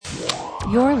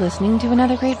You're listening to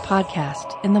another great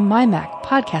podcast in the MyMac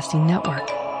Podcasting Network.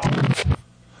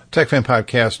 TechFan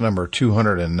Podcast number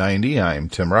 290. I'm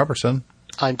Tim Robertson.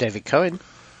 I'm David Cohen.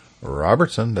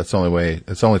 Robertson. That's the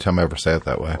only time I ever say it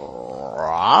that way.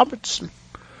 Robertson.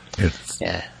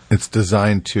 It's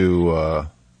designed to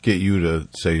get you to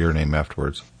say your name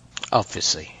afterwards.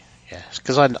 Obviously, yes.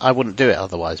 Because I wouldn't do it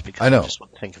otherwise because I know. I just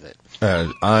wouldn't think of it.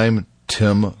 I'm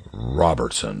Tim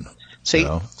Robertson. See,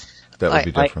 that would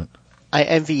be different. I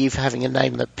envy you for having a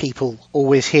name that people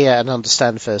always hear and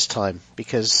understand first time,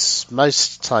 because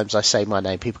most times I say my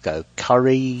name, people go,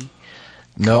 Curry,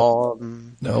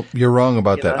 Con. No, you're wrong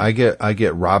about that. Know? I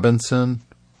get Robinson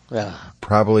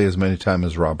probably as many times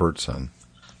as Robertson.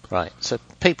 Right, so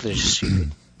people are just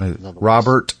stupid.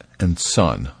 Robert and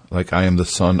son. Like I am the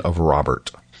son of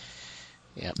Robert.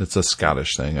 Yeah, it's a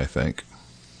Scottish thing, I think.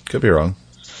 Could be wrong.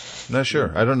 Not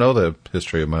sure. I don't know the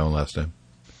history of my own last name.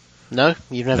 No?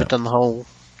 You've never done the whole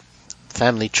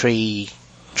family tree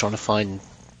trying to find,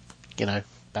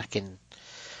 back in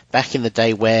the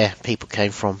day where people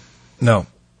came from? No.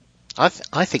 I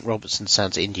think Robertson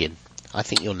sounds Indian. I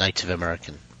think you're Native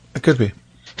American. It could be.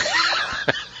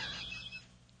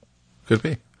 Could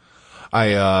be.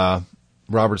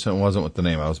 Robertson wasn't with the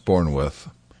name I was born with.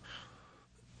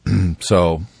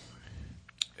 So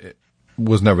it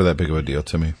was never that big of a deal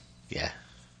to me. Yeah.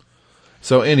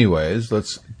 So anyways,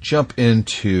 let's jump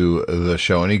into the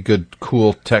show. Any good,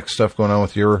 cool tech stuff going on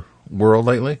with your world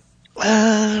lately?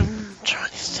 Trying to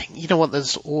think. You know what?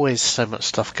 There's always so much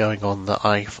stuff going on that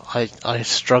I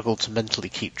struggle to mentally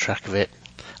keep track of it.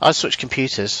 I switched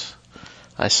computers.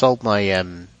 I sold my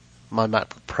my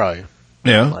MacBook Pro.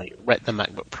 Yeah. My Retina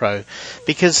MacBook Pro,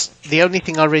 because the only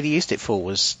thing I really used it for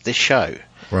was this show.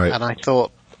 Right. And I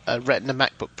thought a Retina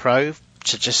MacBook Pro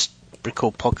to just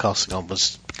record podcasting on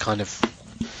was kind of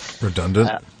redundant.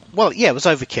 Well, yeah, it was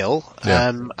overkill. Yeah.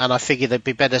 And I figured it'd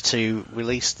be better to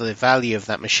release the value of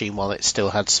that machine while it still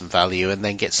had some value, and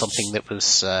then get something that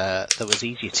was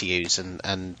easier to use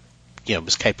and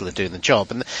was capable of doing the job.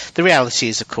 And the reality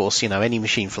is, of course, any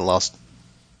machine for the last.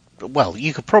 Well,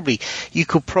 you could probably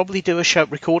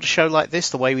record a show like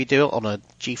this the way we do it on a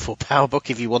G4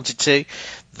 PowerBook if you wanted to,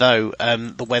 though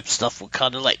the web stuff will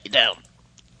kind of let you down.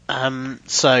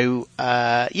 So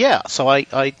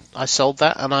I sold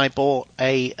that and I bought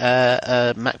a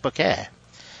MacBook Air,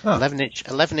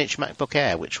 11-inch MacBook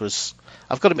Air, which was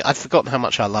I've forgotten how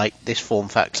much I like this form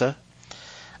factor,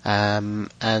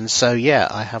 and so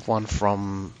I have one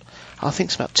from I think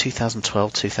it's about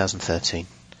 2012, 2013.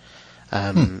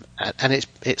 And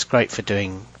it's great for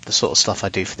doing the sort of stuff I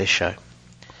do for this show.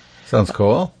 Sounds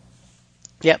cool.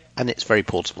 Yep, and it's very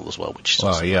portable as well, which is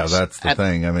nice. That's the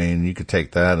thing. I mean, you could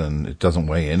take that and it doesn't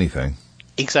weigh anything.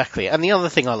 Exactly. And the other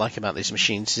thing I like about these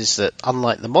machines is that,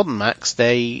 unlike the modern Macs,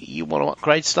 you want to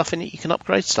upgrade stuff in it, you can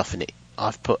upgrade stuff in it.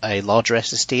 I've put a larger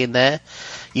SSD in there.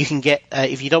 You can get,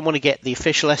 if you don't want to get the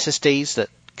official SSDs that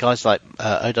guys like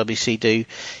OWC do,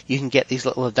 you can get these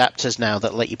little adapters now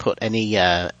that let you put any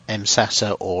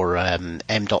mSATA or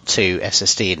M.2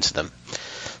 SSD into them.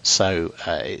 So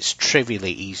it's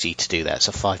trivially easy to do that. It's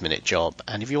a 5-minute job.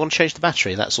 And if you want to change the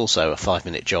battery, that's also a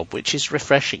 5-minute job, which is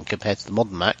refreshing compared to the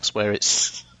modern Macs, where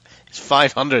it's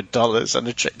 $500 and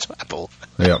a trip to Apple.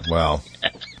 Yeah, wow.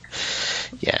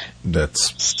 Yeah.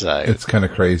 It's kind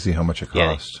of crazy how much it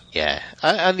costs. Yeah.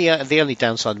 And the only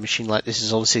downside of a machine like this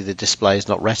is obviously the display is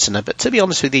not Retina, but to be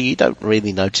honest with you don't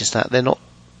really notice that. They're not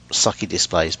sucky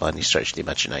displays by any stretch of the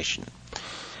imagination.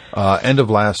 End of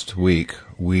last week,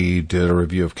 we did a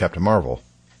review of Captain Marvel.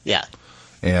 Yeah.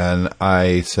 And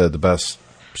I said the best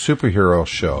superhero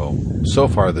show so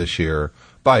far this year,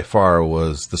 by far,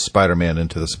 was the Spider-Man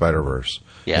Into the Spider-Verse.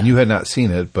 Yeah. And you had not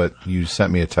seen it, but you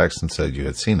sent me a text and said you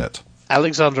had seen it.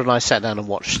 Alexandra and I sat down and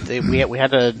watched. We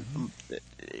had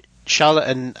Charlotte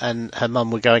and her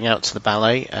mum were going out to the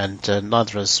ballet, and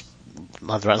neither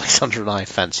Alexandra and I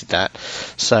fancied that.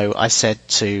 So I said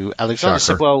to Alexandra, I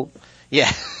said, "Well,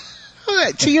 yeah."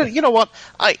 You know what?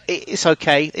 It's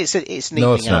okay. It's an evening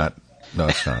No, it's out. not. No,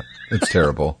 it's not. It's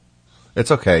terrible.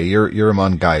 It's okay. You're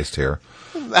among guys here.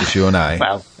 It's you and I.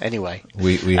 Well, anyway.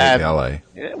 We hate ballet.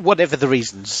 Whatever the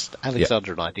reasons,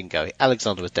 Alexandra and I didn't go.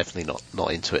 Alexandra was definitely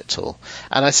not into it at all.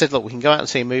 And I said, look, we can go out and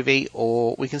see a movie,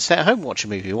 or we can stay at home and watch a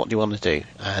movie. What do you want to do?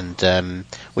 And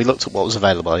we looked at what was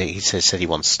available. He said he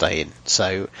wants to stay in.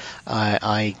 So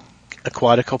I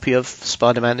acquired a copy of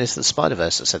Spider-Man Into the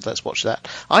Spider-Verse. I said, let's watch that.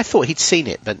 I thought he'd seen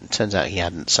it, but it turns out he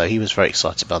hadn't. So he was very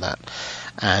excited about that.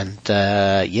 And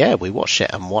we watched it,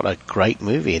 and what a great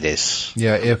movie it is.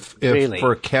 Yeah, if really.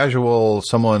 For a casual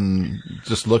someone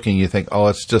just looking, you think, oh,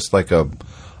 it's just like a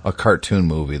a cartoon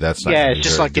movie. That's not Yeah, gonna it's be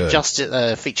just very like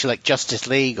good. a feature like Justice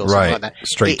League or something like that.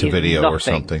 Straight to It is video or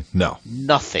nothing, something. No.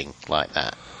 Nothing like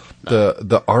that.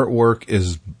 The artwork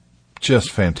is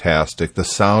just fantastic. The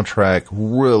soundtrack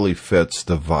really fits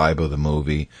the vibe of the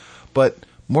movie. But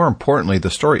more importantly,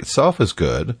 the story itself is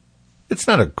good. It's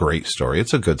not a great story.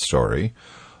 It's a good story.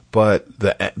 But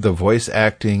the voice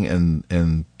acting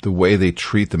and the way they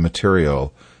treat the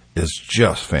material is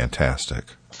just fantastic.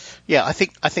 Yeah, I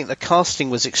think the casting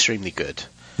was extremely good.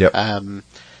 Yep.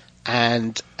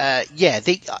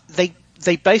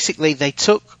 They basically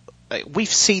took. We've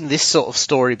seen this sort of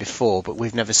story before, but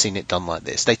we've never seen it done like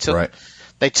this. They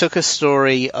took a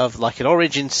story of like an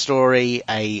origin story,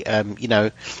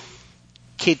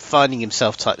 kid finding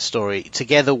himself type story,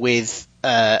 together with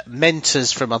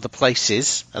mentors from other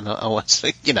places, and I was,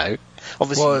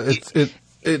 obviously. Well,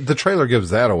 the trailer gives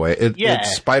that away.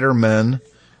 It's Spider-Men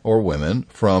or women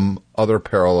from other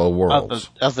parallel worlds,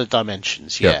 other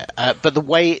dimensions. Yeah, but the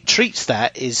way it treats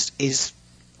that is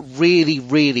really,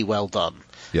 really well done.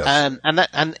 Yes.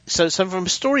 So from a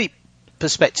story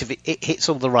perspective, it hits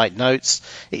all the right notes.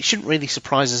 It shouldn't really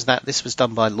surprise us that this was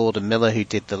done by Lord and Miller, who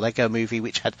did the Lego Movie,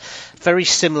 which had very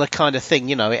similar kind of thing.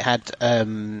 It had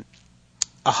a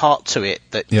heart to it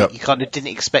that you kind of didn't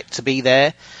expect to be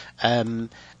there.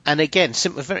 And again,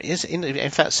 in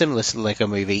fact, similar to the Lego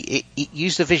Movie, it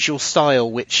used a visual style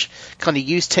which kind of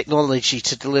used technology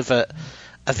to deliver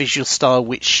a visual style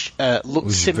which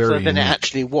looked simpler than it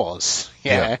actually was.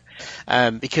 Yeah.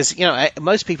 Because,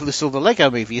 most people who saw the Lego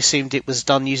Movie assumed it was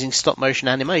done using stop motion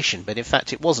animation, but in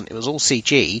fact it wasn't. It was all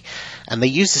CG, and they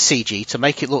used the CG to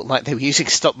make it look like they were using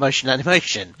stop motion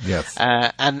animation. Yes.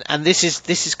 And this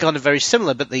is kind of very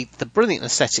similar, but the brilliant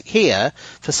aesthetic here,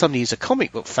 for somebody who's a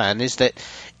comic book fan, is that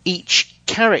each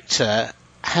character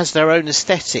has their own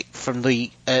aesthetic from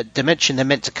the dimension they're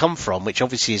meant to come from, which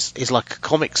obviously is like a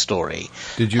comic story.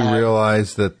 Did you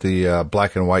realize that the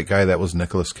black and white guy, that was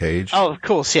Nicolas Cage? Oh, of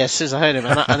course, yes, as I heard him.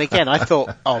 And again, I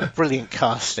thought, brilliant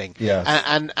casting. Yes.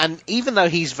 And even though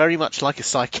he's very much like a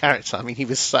side character, I mean, he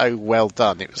was so well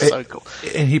done. It was so cool.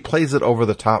 And he plays it over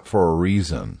the top for a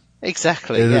reason.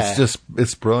 Exactly,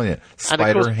 It's brilliant.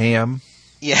 Spider-Ham.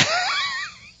 Yeah.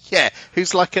 Yeah,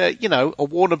 who's like a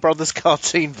Warner Brothers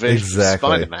cartoon version of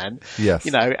Spider-Man. Yes.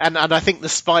 And I think the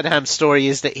Spider-Ham story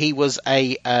is that he was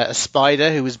a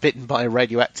spider who was bitten by a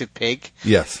radioactive pig.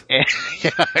 Yes.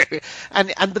 But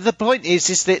the point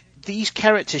is that these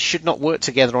characters should not work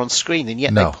together on screen, and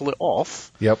yet they pull it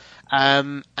off. Yep.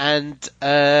 It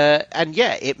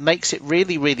makes it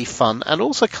really, really fun and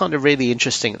also kind of really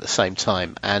interesting at the same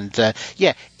time. And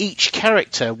each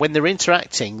character, when they're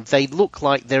interacting, they look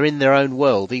like they're in their own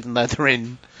world, even though they're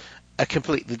in a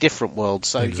completely different world.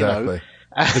 So exactly.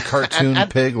 The cartoon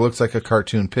pig looks like a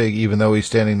cartoon pig, even though he's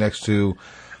standing next to,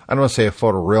 I don't want to say a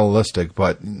photorealistic,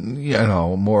 but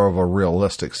more of a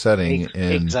realistic setting.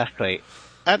 Exactly.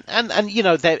 And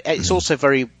it's also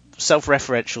very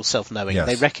self-referential, self-knowing. Yes.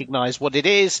 They recognise what it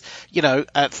is.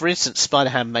 For instance,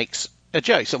 Spider-Ham makes a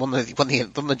joke. So one of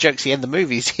the jokes he ends the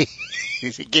movies, he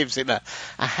gives him a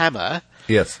hammer.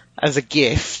 Yes. As a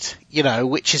gift,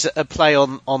 which is a play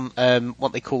on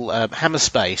what they call hammer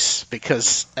space,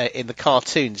 because in the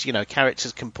cartoons,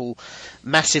 characters can pull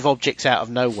massive objects out of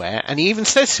nowhere, and he even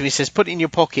says to him, he says, "Put it in your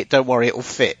pocket, don't worry, it'll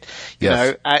fit."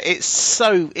 It's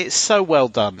so well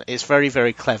done. It's very,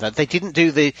 very clever. They didn't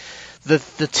do the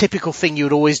typical thing you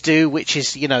would always do, which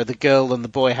is, the girl and the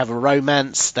boy have a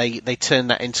romance. They turn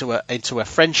that into a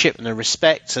friendship and a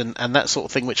respect and that sort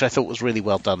of thing, which I thought was really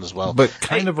well done as well. But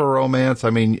kind of a romance. I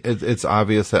mean, it's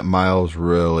obvious that Miles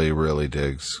really, really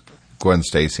digs Gwen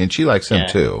Stacy, and she likes him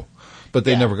too. But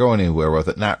they never go anywhere with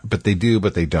it. But they do,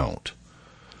 but they don't.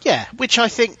 Yeah, which I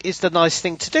think is the nice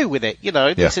thing to do with it.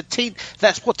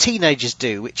 That's what teenagers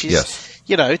do, which is,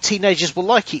 teenagers will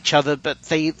like each other, but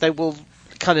they will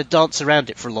kind of dance around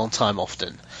it for a long time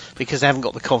often because they haven't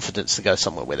got the confidence to go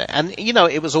somewhere with it. And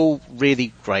it was all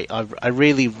really great. I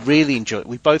really, really enjoyed it.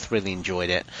 We both really enjoyed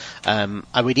it.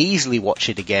 I would easily watch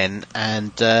it again,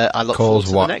 and I look forward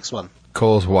to the next one.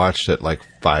 Cole's watched it like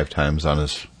 5 times on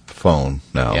his phone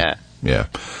now. Yeah.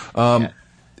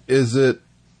 Is it?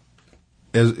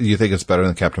 You think it's better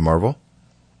than Captain Marvel?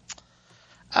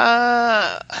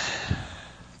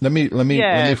 Let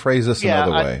me phrase this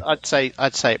another way. I'd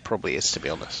say it probably is, to be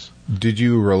honest. Did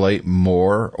you relate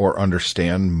more or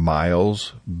understand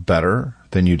Miles better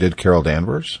than you did Carol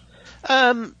Danvers?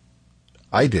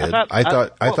 I did. I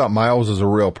thought Miles was a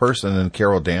real person, and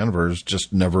Carol Danvers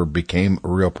just never became a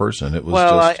real person. It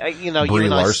was Brie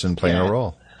Larson playing a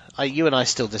role. you and I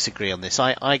still disagree on this.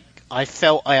 I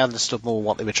felt I understood more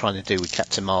what they were trying to do with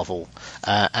Captain Marvel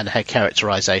and her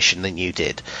characterization than you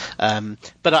did.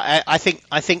 But I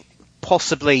think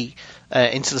possibly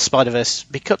Into the Spider-Verse,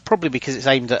 probably because it's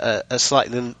aimed at a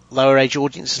slightly lower age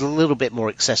audience, is a little bit more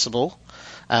accessible.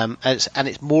 And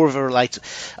it's more of a related.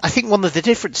 I think one of the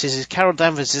differences is Carol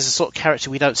Danvers is a sort of character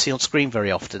we don't see on screen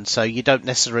very often, so you don't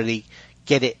necessarily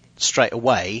get it straight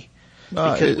away.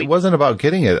 It wasn't about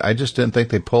getting it. I just didn't think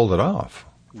they pulled it off.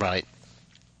 Right.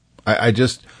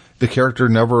 The character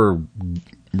never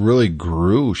really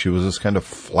grew. She was just kind of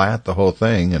flat the whole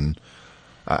thing, and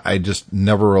I just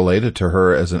never related to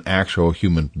her as an actual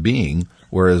human being,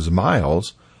 whereas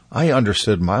Miles, I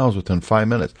understood Miles within 5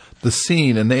 minutes. The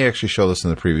scene, and they actually show this in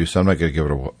the preview, so I'm not going to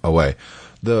give it away.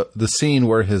 The scene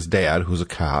where his dad, who's a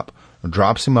cop,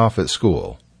 drops him off at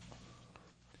school,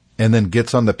 and then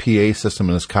gets on the PA system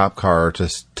in his cop car to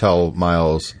tell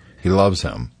Miles he loves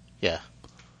him. Yeah.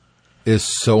 Is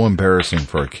so embarrassing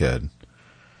for a kid.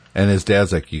 And his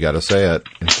dad's like, you got to say it.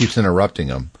 And he keeps interrupting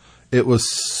him. It was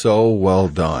so well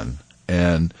done.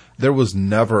 And there was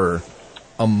never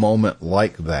a moment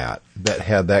like that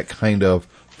had that kind of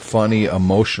funny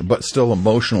emotion, but still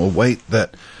emotional weight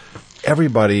that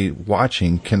everybody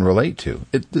watching can relate to.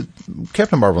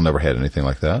 Captain Marvel never had anything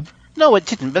like that. No, it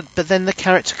didn't. But then the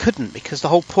character couldn't, because the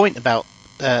whole point about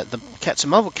the Captain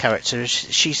Marvel character is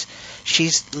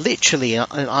she's literally in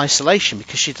isolation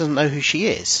because she doesn't know who she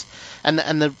is. And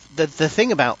the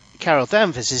thing about Carol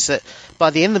Danvers is that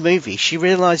by the end of the movie, she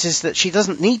realizes that she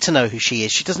doesn't need to know who she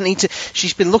is. She doesn't need to.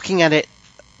 She's been looking at it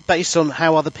based on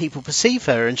how other people perceive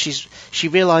her, and she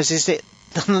realizes that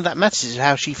none of that matters.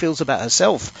 How she feels about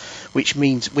herself, which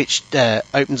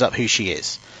opens up who she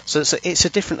is. So it's a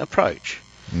different approach.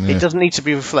 Yeah. It doesn't need to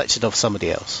be reflected off somebody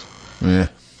else. Yeah,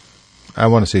 I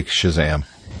want to see Shazam.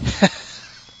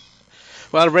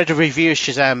 Well, I read a review of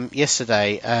Shazam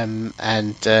yesterday, and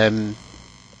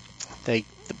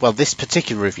this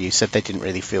particular review said they didn't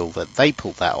really feel that they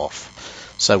pulled that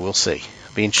off. So we'll see.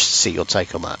 I'll be interested to see your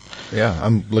take on that. Yeah,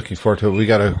 I'm looking forward to it. We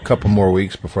got a couple more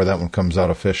weeks before that one comes out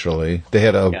officially. They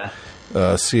had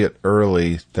a see it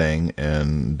early thing,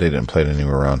 and they didn't play it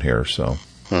anywhere around here. So,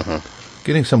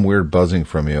 Getting some weird buzzing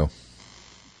from you.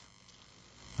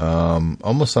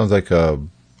 Almost sounds like a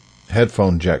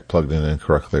headphone jack plugged in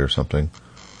incorrectly or something.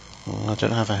 Well, I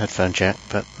don't have a headphone jack,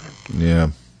 but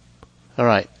yeah. All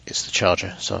right, it's the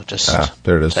charger. So I'll just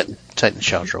there it is. Take the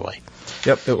charger away.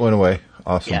 Yep, it went away.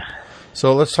 Awesome. Yeah.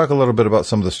 So let's talk a little bit about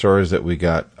some of the stories that we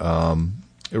got. A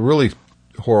really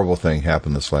horrible thing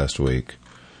happened this last week.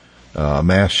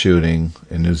 Mass shooting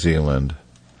in New Zealand.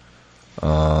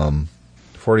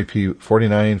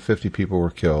 50 people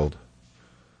were killed.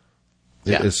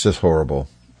 It's just horrible.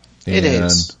 It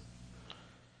is.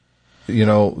 You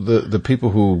know, the people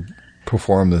who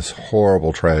performed this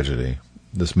horrible tragedy,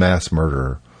 this mass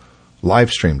murder,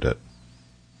 live streamed it.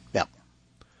 Yeah.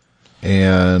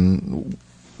 And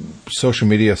social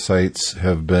media sites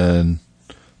have been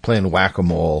playing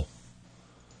whack-a-mole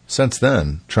since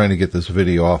then, trying to get this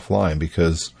video offline,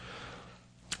 because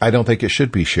I don't think it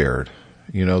should be shared.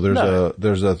 You know,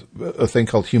 there's a thing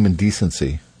called human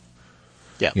decency.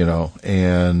 Yeah. You know,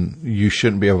 and you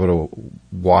shouldn't be able to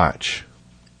watch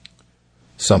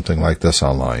something like this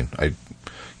online.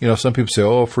 Some people say,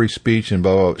 "Oh, free speech," and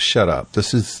blah, blah, blah. Shut up.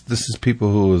 This is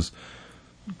people who was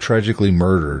tragically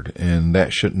murdered, and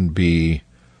that shouldn't be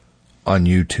on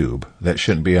YouTube. That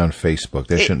shouldn't be on Facebook.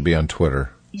 That shouldn't be on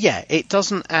Twitter. Yeah, it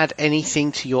doesn't add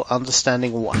anything to your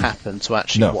understanding of what happened to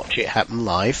actually watch it happen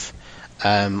live,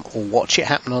 or watch it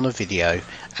happen on a video.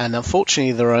 And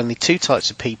unfortunately, there are only two types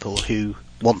of people who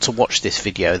want to watch this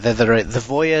video. They're the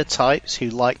voyeur types who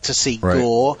like to see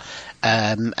gore,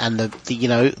 and the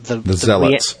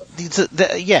zealots.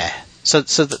 So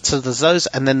there's those,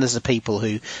 and then there's the people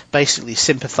who basically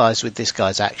sympathise with this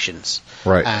guy's actions,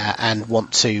 right? And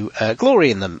want to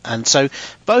glory in them. And so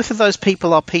both of those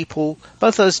people are people.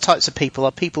 Both those types of people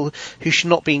are people who should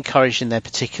not be encouraged in their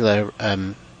particular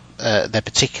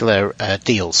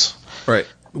deals. Right.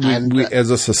 We, as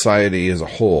a society as a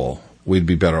whole, we'd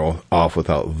be better off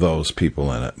without those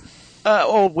people in it.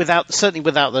 Or certainly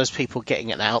without those people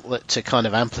getting an outlet to kind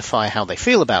of amplify how they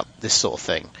feel about this sort of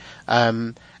thing.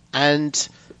 And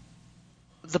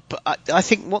I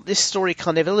think what this story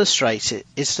kind of illustrates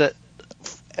is that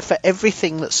for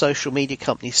everything that social media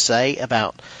companies say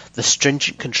about the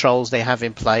stringent controls they have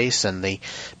in place and the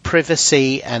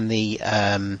privacy and the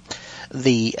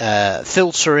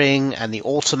filtering and the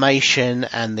automation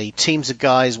and the teams of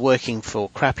guys working for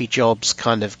crappy jobs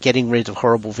kind of getting rid of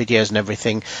horrible videos and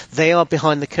everything, they are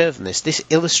behind the curve in this. This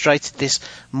illustrated this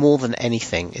more than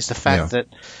anything, is the fact that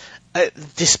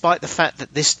despite the fact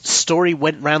that this story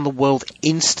went round the world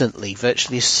instantly,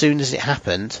 virtually as soon as it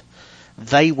happened,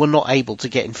 they were not able to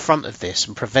get in front of this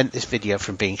and prevent this video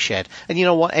from being shared. And you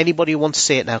know what? Anybody who wants to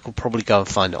see it now could probably go and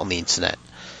find it on the internet.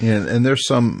 Yeah, and there's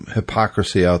some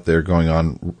hypocrisy out there going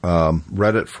on.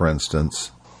 Reddit, for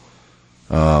instance,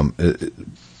 it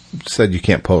said you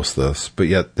can't post this, but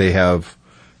yet they have,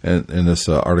 in this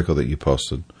article that you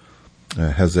posted,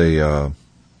 has a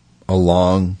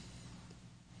long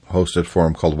hosted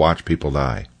forum called Watch People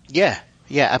Die. Yeah,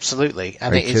 absolutely.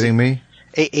 And Are you kidding me?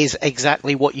 It is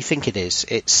exactly what you think it is.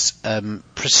 It's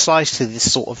precisely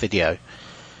this sort of video.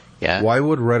 Yeah. Why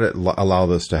would Reddit allow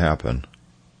this to happen?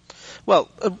 Well,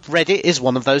 Reddit is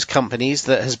one of those companies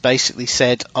that has basically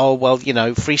said, oh, well,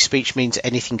 free speech means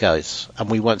anything goes, and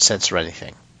we won't censor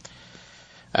anything.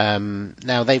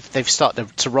 Now, they've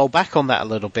started to roll back on that a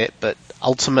little bit, but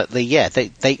ultimately, yeah,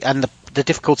 the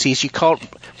difficulty is you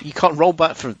can't roll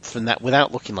back from that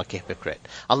without looking like a hypocrite,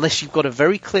 unless you've got a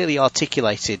very clearly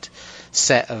articulated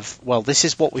set of, well, this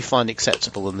is what we find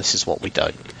acceptable and this is what we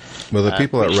don't. Well, the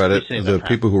people at Reddit, the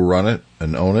people who run it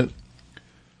and own it,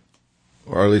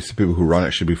 or at least the people who run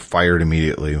it, should be fired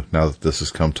immediately now that this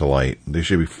has come to light. They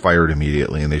should be fired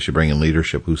immediately, and they should bring in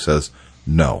leadership who says,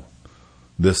 no,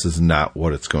 this is not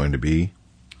what it's going to be.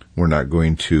 We're not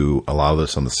going to allow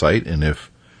this on the site, and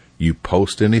if you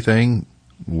post anything,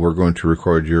 we're going to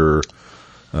record your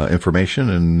information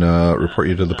and report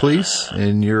you to the police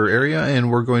in your area, and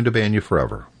we're going to ban you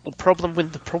forever. The problem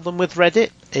with Reddit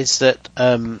is that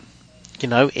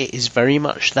it is very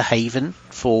much the haven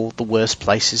for the worst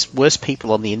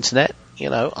people on the internet.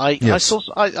 I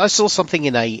saw something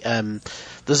in a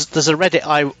there's a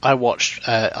Reddit I watched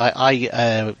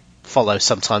I follow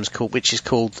sometimes which is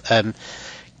called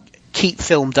Keep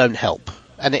Film Don't Help.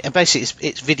 And basically,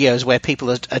 it's videos where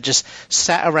people are just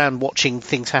sat around watching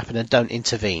things happen and don't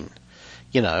intervene,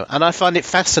 And I find it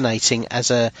fascinating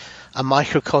as a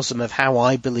microcosm of how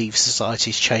I believe society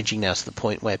is changing now to the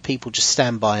point where people just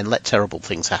stand by and let terrible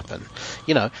things happen,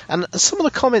 And some of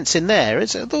the comments in there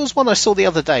was one I saw the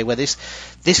other day where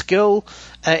this girl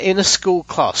in a school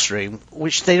classroom,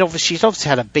 which she's obviously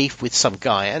had a beef with some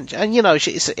guy, and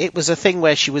it was a thing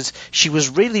where she was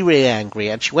really, really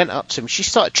angry, and she went up to him, she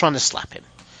started trying to slap him.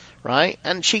 Right,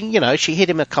 and she hit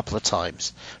him a couple of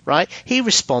times. Right, he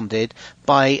responded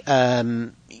by,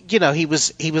 he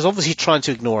was obviously trying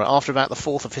to ignore it. After about the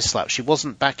fourth of his slap, she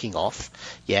wasn't backing off.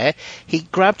 Yeah, he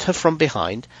grabbed her from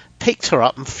behind, picked her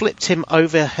up, and flipped him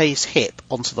over his hip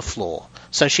onto the floor.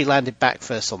 So she landed back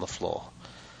first on the floor.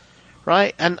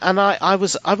 Right, and I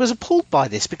was appalled by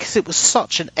this because it was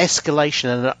such an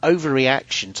escalation and an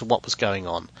overreaction to what was going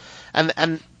on,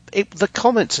 and. The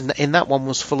comments in that one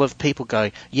was full of people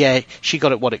going, yeah, she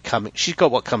got she's got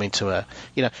what coming to her.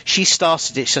 She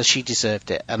started it, so she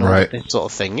deserved it, and all right. This sort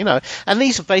of thing, And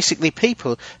these are basically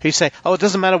people who say, oh, it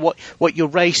doesn't matter what your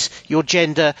race, your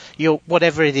gender, your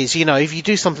whatever it is, if you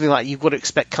do something like that, you've got to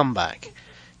expect comeback.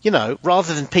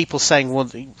 Rather than people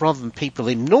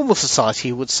in normal society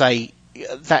who would say,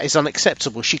 that is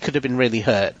unacceptable. She could have been really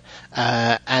hurt.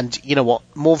 And you know what?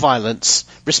 More violence.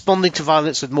 Responding to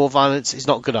violence with more violence is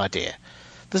not a good idea.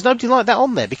 There's nobody like that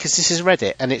on there because this is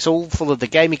Reddit and it's all full of the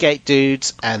Gamergate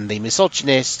dudes and the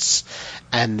misogynists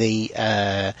and the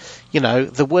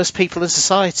worst people in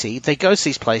society. They go to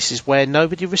these places where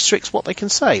nobody restricts what they can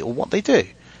say or what they do.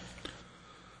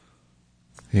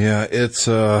 Yeah, it's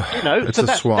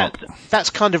a swamp. That's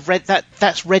kind of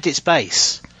that's Reddit's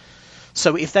base.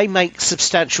 So if they make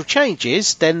substantial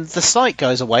changes, then the site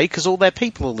goes away because all their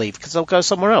people will leave because they'll go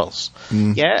somewhere else.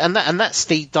 Yeah, and that's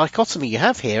the dichotomy you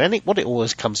have here. And what it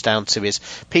always comes down to is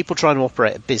people trying to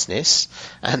operate a business,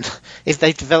 and if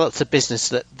they've developed a business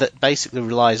that basically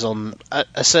relies on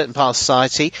a certain part of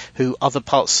society who other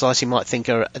parts of society might think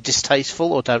are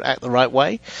distasteful or don't act the right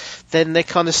way, then they're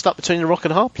kind of stuck between a rock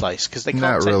and a hard place because they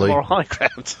can't take the moral high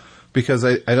ground. Because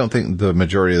I don't think the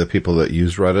majority of the people that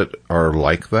use Reddit are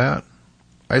like that.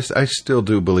 I still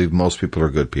do believe most people are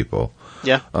good people.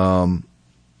 Yeah.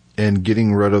 And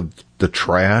getting rid of the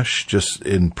trash just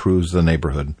improves the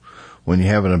neighborhood. When you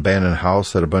have an abandoned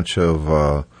house that a bunch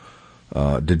of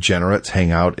degenerates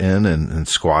hang out in and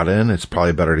squat in, it's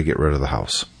probably better to get rid of the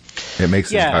house. It makes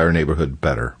the entire neighborhood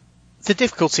better. The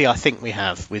difficulty I think we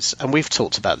have with, and we've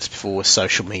talked about this before with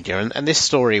social media, and this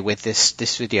story with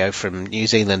this video from New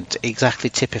Zealand exactly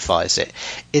typifies it,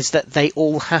 is that they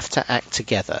all have to act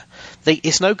together.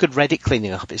 It's no good Reddit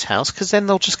cleaning up his house because then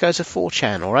they'll just go to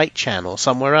 4chan or 8chan or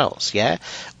somewhere else, yeah?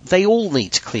 They all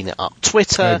need to clean it up.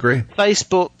 Twitter, I agree.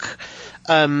 Facebook,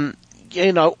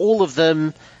 all of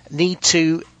them need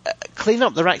to clean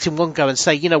up their act in one go and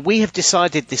say, we have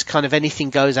decided this kind of anything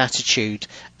goes attitude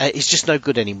is just no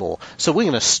good anymore. So we're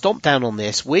going to stomp down on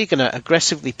this. We're going to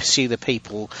aggressively pursue the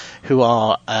people who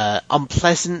are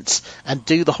unpleasant and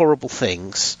do the horrible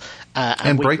things.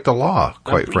 And break the law,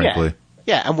 quite frankly.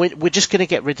 Yeah, and we're just going to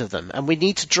get rid of them. And we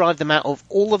need to drive them out of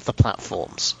all of the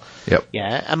platforms. Yep.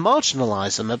 Yeah, and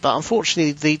marginalise them. But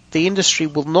unfortunately, the industry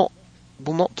will not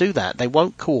do that. They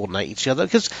won't coordinate each other,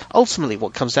 because ultimately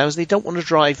what comes down is they don't want to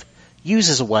drive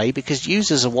users away, because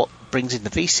users are what brings in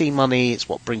the VC money, it's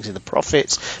what brings in the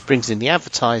profits, brings in the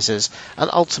advertisers, and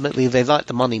ultimately they like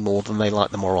the money more than they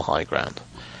like the moral high ground.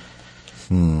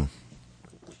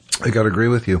 I got to agree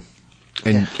with you.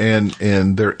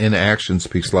 And their inaction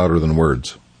speaks louder than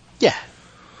words. Yeah.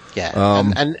 Yeah,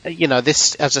 and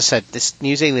this, as I said, this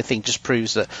New Zealand thing just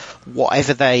proves that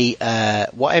whatever they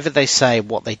say,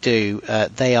 what they do,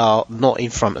 they are not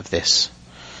in front of this.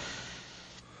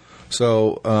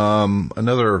 So,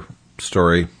 another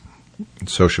story,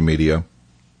 social media,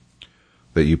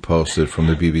 that you posted from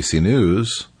the BBC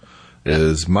News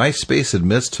is MySpace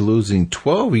admits to losing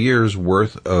 12 years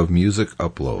worth of music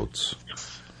uploads.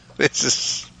 It's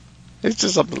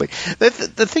just unbelievable.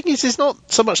 The thing is, it's not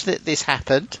so much that this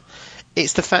happened;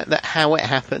 it's the fact that how it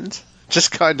happened.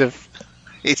 Just kind of,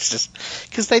 it's just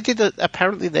because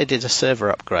apparently they did a server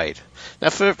upgrade. Now,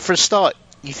 for a start,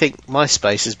 you think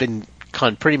MySpace has been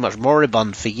kind of pretty much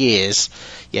moribund for years.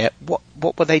 Yeah,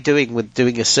 what were they doing with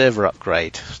doing a server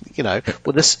upgrade?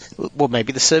 Well,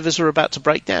 maybe the servers were about to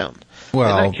break down.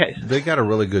 Well, they got a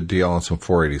really good deal on some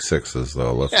 486s,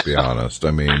 though. Let's be honest.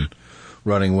 I mean,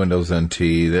 running Windows NT,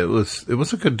 it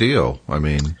was a good deal. I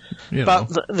mean, But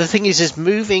the thing is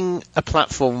moving a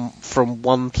platform from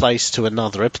one place to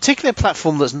another, a particular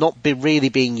platform that's not really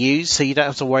being used, so you don't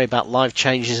have to worry about live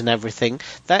changes and everything.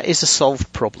 That is a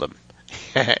solved problem.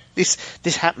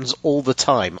 This happens all the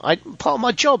time. Part of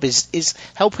my job is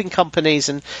helping companies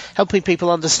and helping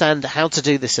people understand how to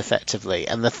do this effectively,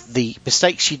 and the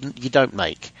mistakes you don't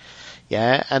make.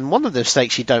 Yeah, and one of the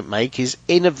mistakes you don't make is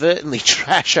inadvertently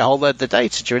trash a whole load of the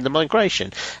data during the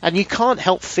migration. And you can't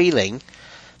help feeling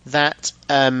that,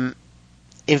 in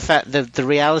fact, the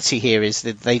reality here is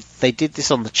that they did this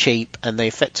on the cheap, and they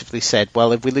effectively said,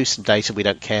 well, if we lose some data, we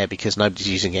don't care because nobody's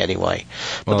using it anyway.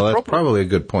 But that's probably a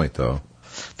good point, though.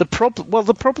 The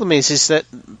problem is that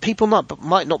people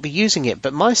might not be using it,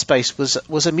 but MySpace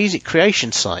was a music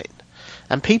creation site,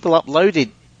 and people uploaded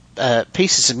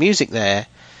pieces of music there.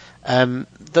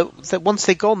 That once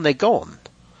they're gone, they're gone.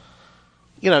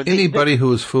 Anybody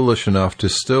who is foolish enough to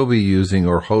still be using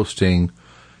or hosting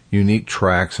unique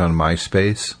tracks on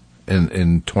MySpace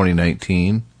in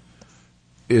 2019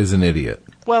 is an idiot.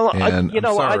 Well, I'm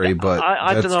sorry, but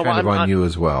that's kind of on you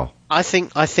as well. I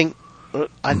think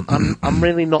I'm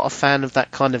really not a fan of that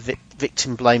kind of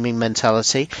victim blaming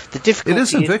mentality. The difficulty it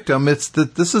isn't victim. It's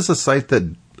that this is a site that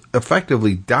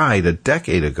effectively died a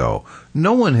decade ago.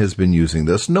 No one has been using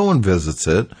this. No one visits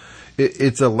it.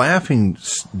 It's a laughing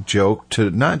joke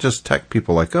to not just tech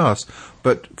people like us,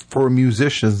 but for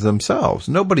musicians themselves.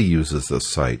 Nobody uses this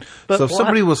site. So if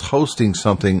somebody was hosting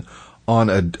something on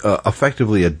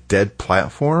effectively a dead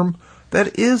platform,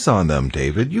 that is on them,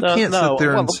 David. You can't sit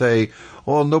there and say,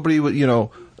 well, nobody would,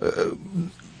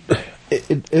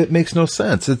 It makes no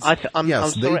sense. They did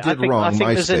wrong,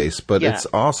 MySpace, but it's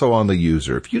also on the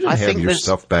user. If you didn't have your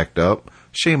stuff backed up,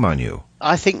 shame on you.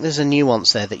 I think there's a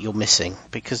nuance there that you're missing,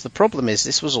 because the problem is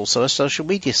this was also a social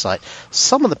media site.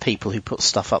 Some of the people who put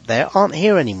stuff up there aren't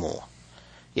here anymore.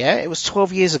 Yeah, it was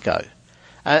 12 years ago.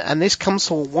 And this comes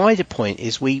to a wider point,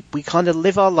 is we kind of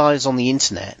live our lives on the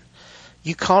internet.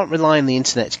 You can't rely on the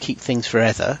internet to keep things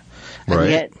forever.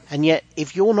 And yet,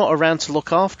 if you're not around to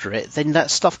look after it, then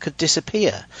that stuff could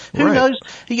disappear. Who knows?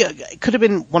 It could have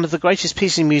been one of the greatest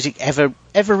pieces of music ever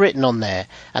written on there,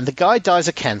 and the guy dies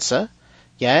of cancer.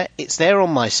 Yeah, it's there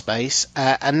on MySpace,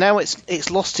 and now it's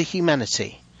lost to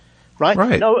humanity.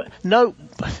 Right? No.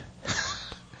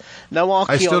 No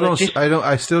archaeologist.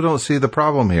 I still don't see the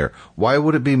problem here. Why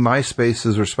would it be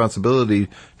MySpace's responsibility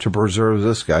to preserve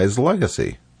this guy's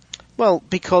legacy? Well,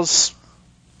 because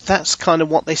that's kind of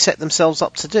what they set themselves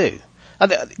up to do.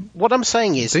 And what I'm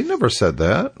saying is, they never said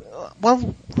that.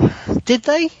 Well, did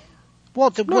they?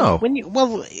 No.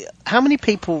 How many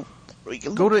people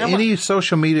go to any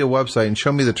social media website and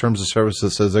show me the terms of service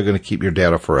that says they're going to keep your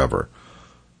data forever?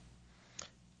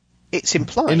 It's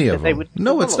implied. Any of them?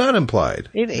 No, it's not implied.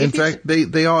 In fact,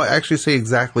 they all actually say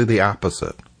exactly the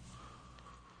opposite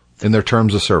in their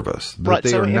terms of service. That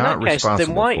they are not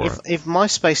responsible for it. If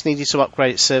MySpace needed to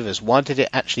upgrade its servers, why did it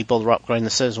actually bother upgrading the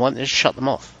servers? Why didn't it just shut them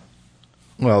off?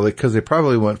 Well, because they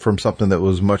probably went from something that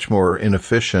was much more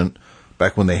inefficient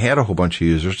back when they had a whole bunch of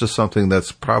users, to something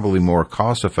that's probably more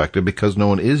cost effective because no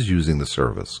one is using the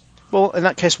service. Well, in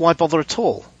that case, why bother at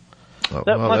all?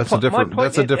 That's a different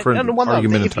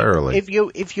argument entirely.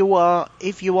 If you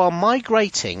are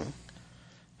migrating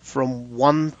from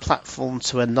one platform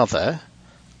to another,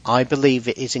 I believe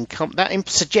it is that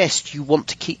suggests you want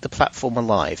to keep the platform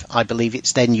alive. I believe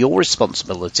it's then your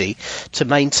responsibility to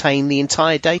maintain the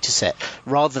entire data set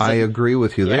rather than... I agree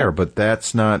with you there, but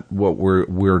that's not what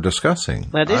we're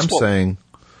discussing. I'm saying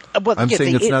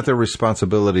it's not their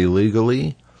responsibility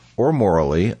legally or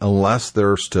morally unless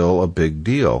they're still a big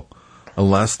deal.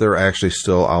 Unless they're actually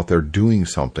still out there doing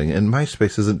something, and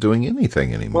MySpace isn't doing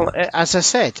anything anymore. Well, as I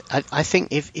said, I think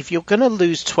if you're going to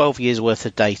lose 12 years worth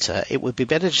of data, it would be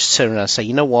better just to turn around and say,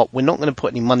 you know what, we're not going to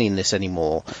put any money in this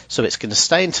anymore, so it's going to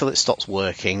stay until it stops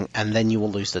working, and then you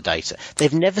will lose the data.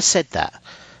 They've never said that.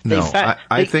 No, in fact,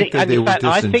 I think they were disingenuous.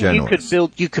 I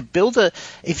think you could build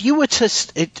if you were to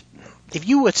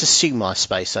sue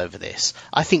MySpace over this,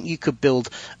 I think you could build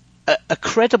a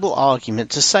credible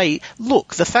argument to say,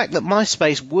 look, the fact that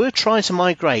MySpace were trying to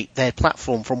migrate their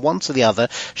platform from one to the other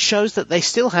shows that they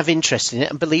still have interest in it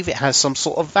and believe it has some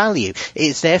sort of value. It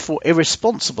is therefore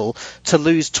irresponsible to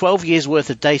lose 12 years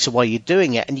worth of data while you're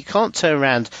doing it, and you can't turn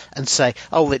around and say,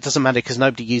 oh, it doesn't matter because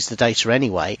nobody used the data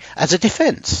anyway, as a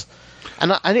defence.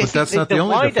 But that's not the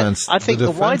only defence. I think the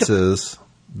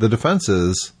defence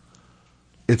is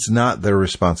it's not their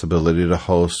responsibility to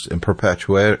host and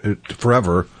perpetuate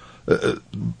forever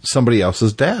somebody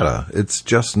else's data. It's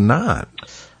just not.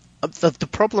 The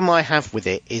problem I have with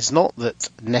it is not that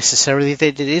necessarily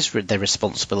that it is their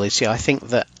responsibility. I think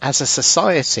that as a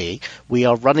society, we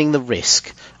are running the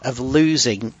risk of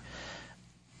losing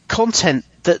content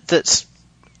that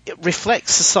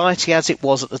reflects society as it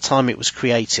was at the time it was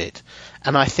created.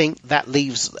 And I think that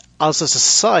leaves us as a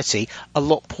society a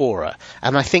lot poorer.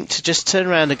 And I think to just turn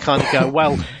around and kind of go,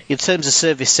 well, your terms of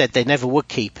service said they never would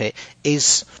keep it,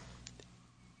 is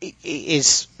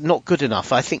not good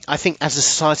enough. I think as a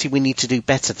society we need to do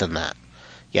better than that.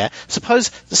 Yeah. Suppose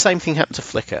the same thing happened to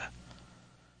Flickr.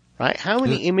 Right? How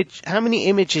many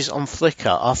images on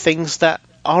Flickr are things that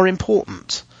are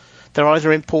important? They're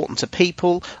either important to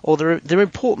people or they're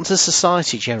important to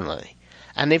society generally.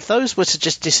 And if those were to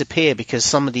just disappear because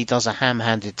somebody does a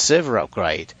ham-handed server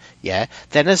upgrade, yeah,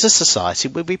 then as a society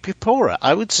we'd be poorer.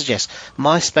 I would suggest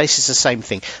MySpace is the same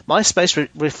thing. MySpace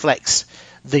reflects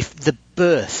the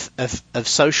birth of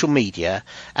social media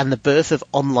and the birth of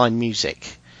online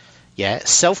music. Yeah,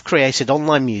 self-created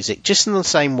online music, just in the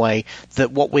same way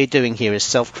that what we're doing here is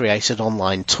self-created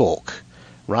online talk,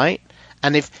 right?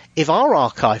 And if our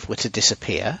archive were to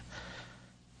disappear,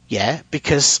 yeah,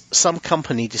 because some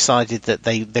company decided that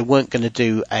they weren't going to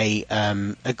do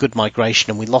a good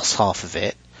migration and we lost half of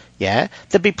it, yeah,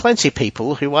 there'd be plenty of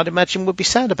people who I'd imagine would be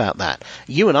sad about that.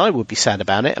 You and I would be sad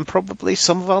about it, and probably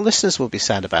some of our listeners will be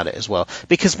sad about it as well.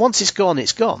 Because once it's gone,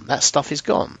 it's gone. That stuff is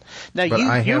gone. Now,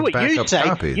 but here you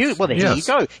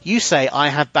go. You say, I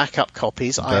have backup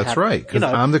copies. That's right, because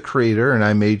I'm the creator and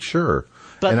I made sure.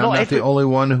 But I'm not the only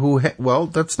one who...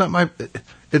 that's not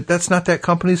that's not that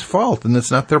company's fault, and it's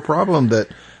not their problem that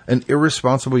an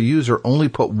irresponsible user only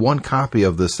put one copy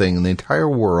of this thing in the entire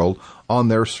world on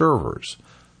their servers.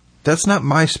 That's not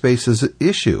MySpace's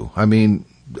issue. I mean,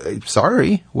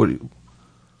 sorry.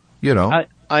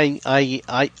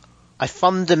 I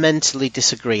fundamentally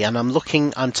disagree, and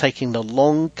I'm taking the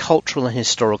long cultural and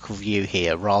historical view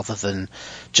here rather than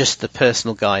just the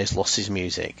personal guy who's lost his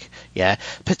music. Yeah,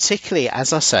 particularly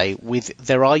as I say,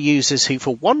 there are users who,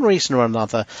 for one reason or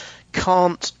another,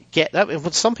 can't get that.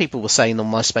 What some people were saying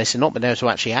on MySpace, they've not been able to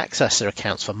actually access their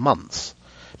accounts for months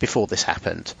before this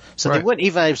happened. So They weren't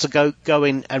even able to go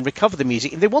in and recover the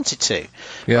music if they wanted to.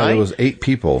 Yeah, right? There was 8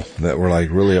 people that were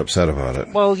really upset about it.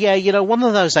 Well, yeah, one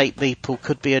of those 8 people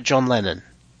could be a John Lennon.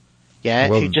 Yeah,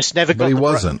 who just never got but he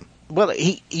wasn't. Well,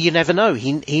 you never know.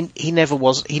 He never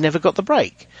was. He never got the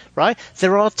break, right?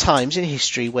 There are times in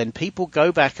history when people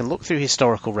go back and look through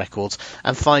historical records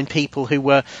and find people who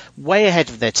were way ahead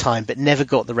of their time but never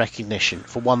got the recognition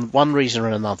for one reason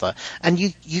or another. And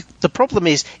the problem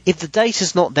is, if the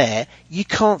data's not there, you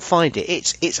can't find it.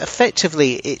 It's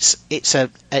effectively it's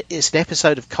an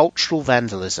episode of cultural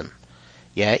vandalism.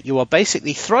 Yeah, you are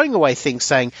basically throwing away things,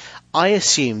 saying, "I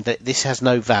assume that this has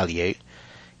no value."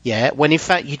 Yeah, when in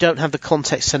fact you don't have the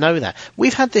context to know that.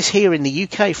 We've had this here in the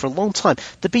UK for a long time.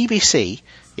 The BBC,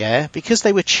 yeah, because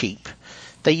they were cheap,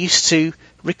 they used to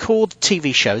record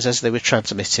TV shows as they were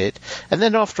transmitted, and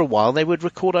then after a while they would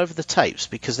record over the tapes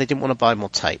because they didn't want to buy more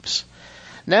tapes.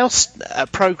 Now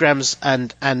programs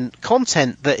and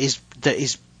content that is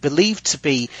believed to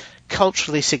be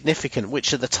culturally significant,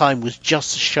 which at the time was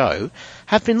just a show,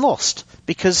 have been lost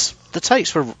because the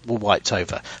tapes were wiped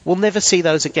over. We'll never see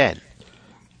those again.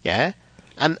 Yeah?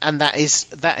 And that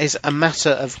is a matter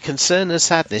of concern and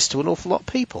sadness to an awful lot of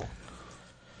people.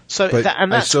 So but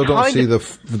I still don't see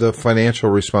the financial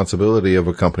responsibility of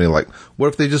a company like, what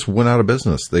if they just went out of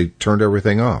business? They turned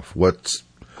everything off.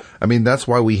 That's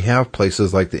why we have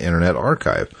places like the Internet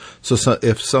Archive. So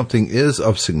if something is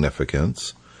of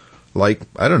significance, like,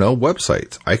 I don't know,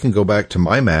 websites, I can go back to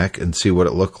my Mac and see what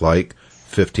it looked like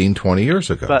 15, 20 years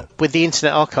ago. But with the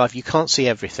Internet Archive, you can't see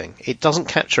everything. It doesn't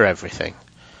capture everything.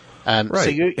 Right. So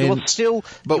you will still...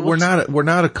 But we're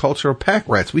not a culture of pack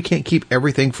rats. We can't keep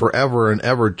everything forever and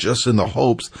ever just in the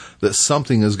hopes that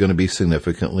something is going to be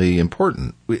significantly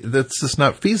important. That's just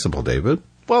not feasible, David.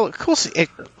 Well, of course, what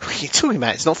are you talking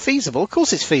about? It's not feasible. Of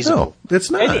course it's feasible. No,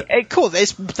 it's not. Of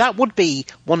course, that would be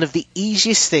one of the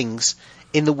easiest things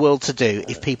in the world to do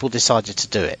if people decided to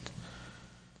do it.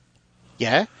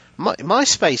 Yeah?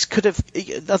 MySpace could have...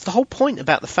 The whole point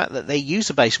about the fact that their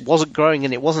user base wasn't growing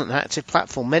and it wasn't an active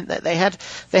platform meant that they had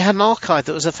an archive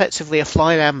that was effectively a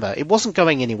fly amber. It wasn't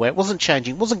going anywhere. It wasn't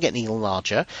changing. It wasn't getting any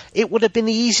larger. It would have been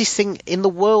the easiest thing in the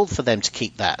world for them to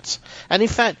keep that. And in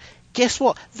fact, guess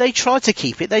what? They tried to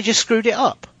keep it. They just screwed it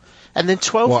up. And then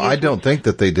 12 years... Well, I don't think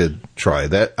that they did try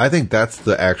that. I think that's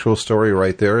the actual story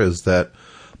right there, is that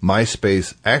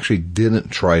MySpace actually didn't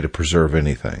try to preserve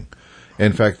anything.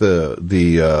 In fact,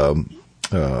 the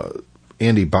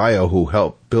Andy Bio, who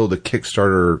helped build a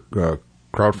Kickstarter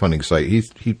crowdfunding site,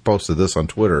 he posted this on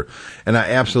Twitter, and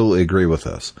I absolutely agree with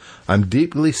this. I'm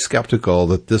deeply skeptical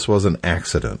that this was an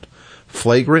accident.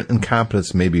 Flagrant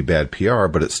incompetence may be bad PR,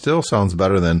 but it still sounds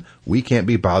better than we can't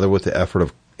be bothered with the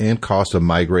effort and cost of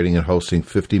migrating and hosting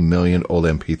 50 million old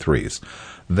MP3s.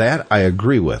 That I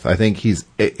agree with. I think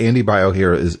Andy Bio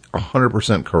here is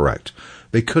 100% correct.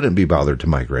 They couldn't be bothered to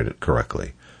migrate it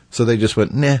correctly. So they just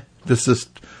went, nah, this is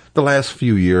the last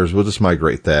few years, we'll just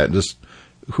migrate that. Just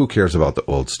who cares about the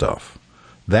old stuff?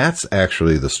 That's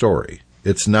actually the story.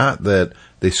 It's not that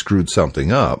they screwed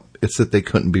something up. It's that they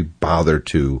couldn't be bothered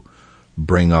to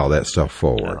bring all that stuff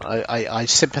forward. I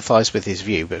sympathise with his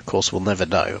view, but of course we'll never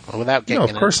know without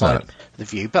getting inside the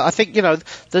view. But I think,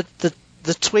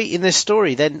 the tweet in this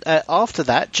story then after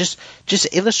that just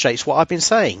illustrates what I've been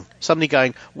saying. Somebody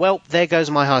going, well, there goes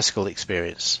my high school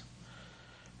experience.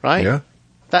 Right? Yeah.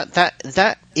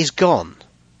 That is gone.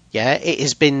 Yeah, it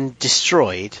has been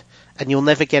destroyed and you'll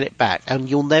never get it back. And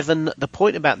the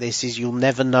point about this is you'll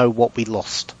never know what we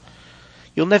lost.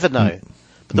 You'll never know.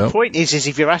 But the point is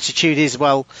if your attitude is,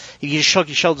 well, if you just shrug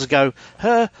your shoulders and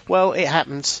go, well, it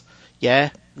happens. Yeah.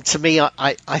 To me,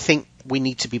 I think we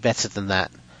need to be better than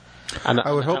that. And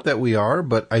I would hope that we are,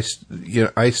 but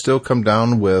I still come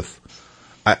down with,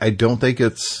 I don't think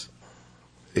it's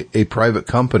a private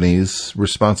company's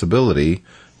responsibility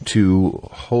to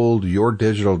hold your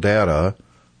digital data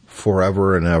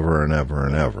forever and ever and ever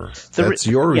and ever. That's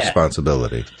your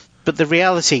responsibility. But the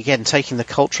reality, again, taking the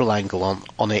cultural angle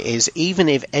on it, is even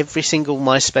if every single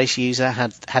MySpace user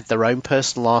had their own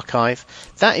personal archive,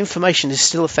 that information is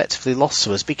still effectively lost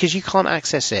to us because you can't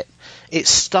access it.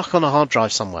 It's stuck on a hard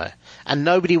drive somewhere, and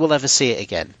nobody will ever see it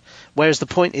again. Whereas the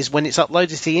point is, when it's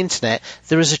uploaded to the internet,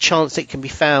 there is a chance it can be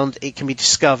found, it can be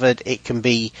discovered, it can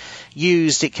be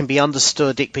used, it can be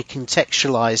understood, it can be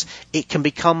contextualized, it can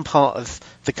become part of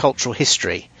the cultural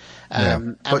history.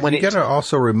 But you got to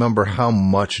also remember how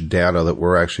much data that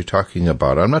we're actually talking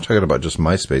about. I'm not talking about just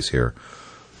MySpace here.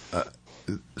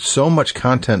 So much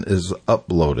content is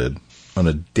uploaded on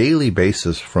a daily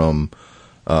basis from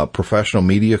professional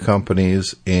media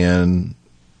companies and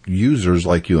users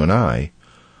like you and I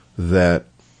that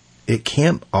it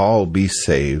can't all be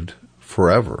saved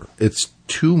forever. It's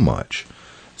too much.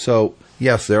 So,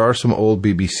 yes, there are some old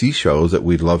BBC shows that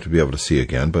we'd love to be able to see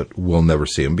again, but we'll never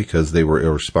see them because they were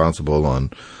irresponsible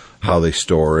on how they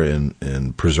store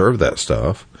and preserve that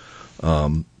stuff.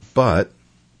 But,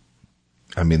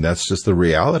 I mean, that's just the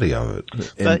reality of it.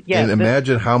 And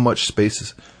imagine how much space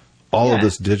is all of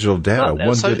this digital data.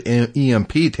 One good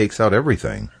EMP takes out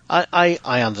everything. I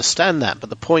understand that, but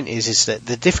the point is that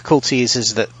the difficulty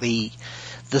is that the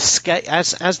scale,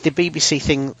 as the BBC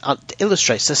thing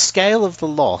illustrates, the scale of the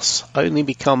loss only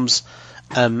becomes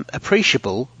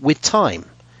appreciable with time.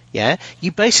 Yeah,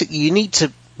 you need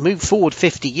to move forward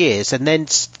 50 years and then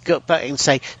go back and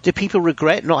say, do people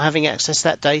regret not having access to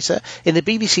that data? In the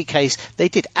BBC case, they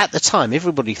did. At the time,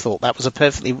 everybody thought that was at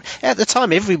the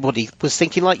time, everybody was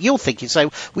thinking like you're thinking.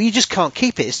 So, well, you just can't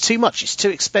keep it. It's too much. It's too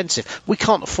expensive. We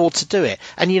can't afford to do it.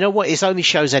 And you know what? It's only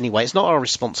shows anyway. It's not our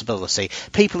responsibility.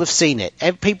 People have seen it.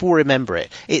 People will remember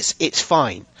it. It's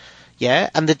fine.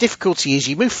 Yeah, and the difficulty is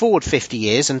you move forward 50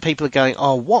 years and people are going,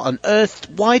 oh, what on earth?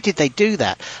 Why did they do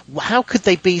that? How could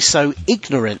they be so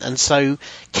ignorant and so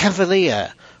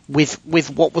cavalier with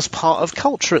what was part of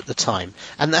culture at the time?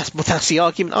 And that's the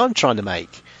argument I'm trying to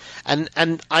make. And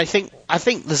I think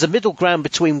there's a middle ground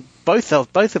between both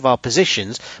of our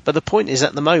positions, but the point is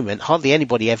at the moment hardly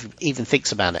anybody ever even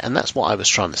thinks about it, and that's what I was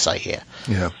trying to say here.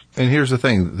 Yeah, and here's the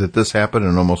thing, that this happened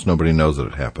and almost nobody knows that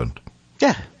it happened.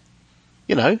 Yeah,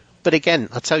 but again,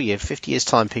 I tell you, 50 years'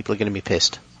 time, people are going to be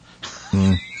pissed.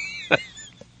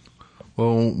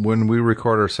 Well, when we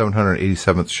record our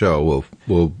 787th show,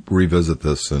 we'll revisit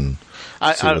this and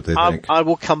see what they think. I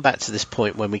will come back to this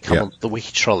point when we come on to the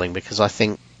wiki trolling, because I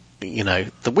think,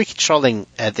 the wiki trolling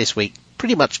this week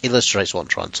pretty much illustrates what I'm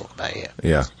trying to talk about here.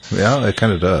 Yeah, it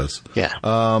kind of does. Yeah.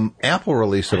 Apple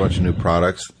released a bunch of new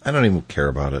products. I don't even care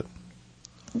about it.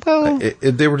 Well,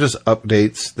 they were just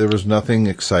updates. There was nothing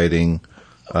exciting.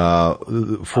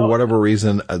 For whatever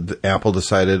reason, Apple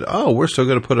decided, we're still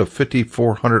going to put a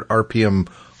 5,400 RPM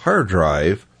hard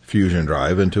drive, Fusion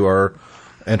drive, into our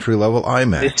entry-level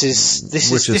iMac.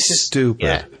 This is stupid.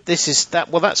 Yeah,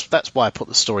 that's why I put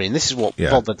the story in. This is what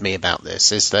bothered me about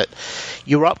this, is that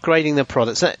you're upgrading the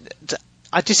products.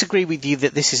 I disagree with you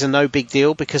that this is a no big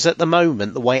deal, because at the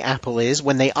moment, the way Apple is,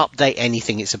 when they update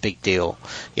anything, it's a big deal.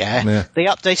 Yeah. They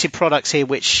updated products here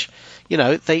which,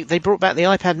 they brought back the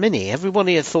iPad mini.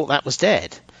 Everybody had thought that was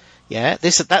dead. Yeah.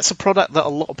 That's a product that a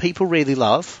lot of people really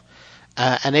love.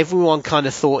 And everyone kind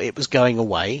of thought it was going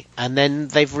away, and then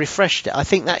they've refreshed it. I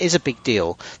think that is a big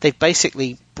deal. They've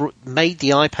basically made the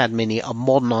iPad mini a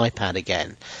modern iPad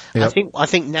again. Yep. I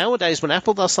think nowadays when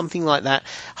Apple does something like that,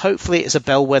 hopefully it's a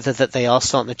bellwether that they are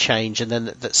starting to change, and then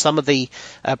that some of the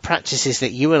practices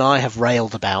that you and I have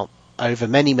railed about over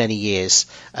many, many years,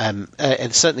 and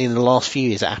certainly in the last few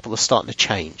years, Apple is starting to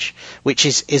change, which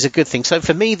is a good thing. So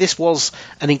for me, this was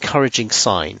an encouraging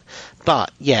sign.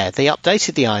 But yeah, they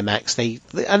updated the iMacs.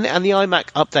 And the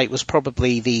iMac update was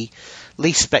probably the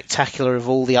least spectacular of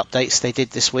all the updates they did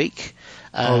this week.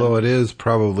 Although it is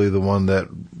probably the one that,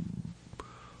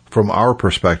 from our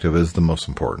perspective, is the most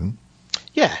important.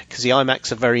 Yeah, because the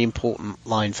iMac's a very important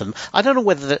line for them. I don't know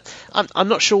whether I'm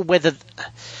not sure whether.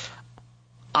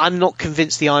 I'm not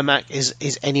convinced the iMac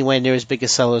is anywhere near as big a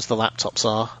seller as the laptops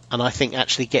are, and I think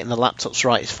actually getting the laptops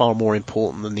right is far more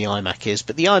important than the iMac is.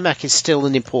 But the iMac is still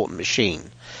an important machine,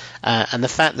 and the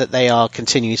fact that they are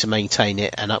continuing to maintain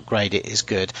it and upgrade it is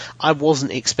good. I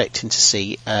wasn't expecting to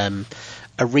see a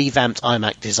revamped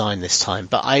iMac design this time,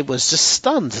 but I was just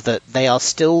stunned that they are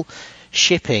still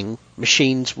shipping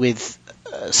machines with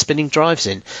spinning drives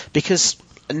in, because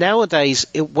nowadays,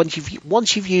 once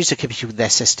you've used a computer with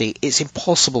SSD, it's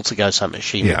impossible to go to a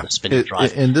machine with a spinning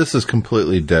drive. And this is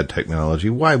completely dead technology.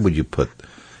 Why would you put...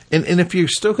 And if you're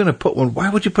still going to put one, why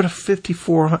would you put a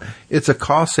 5400? It's a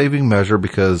cost-saving measure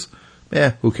because,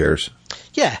 who cares?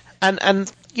 Yeah,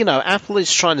 and Apple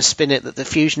is trying to spin it that the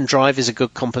Fusion drive is a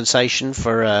good compensation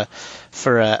for an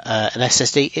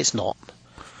SSD. It's not.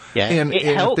 Yeah, and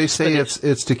if they say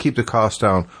it's to keep the cost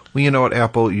down, well, you know what,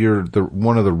 Apple, you're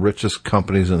one of the richest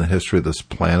companies in the history of this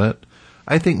planet.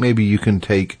 I think maybe you can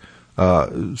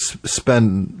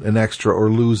spend an extra or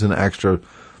lose an extra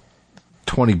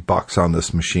 $20 on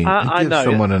this machine and give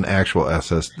someone an actual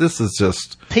SS. This is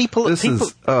just people who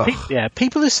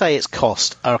say it's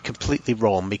cost are completely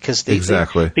wrong, because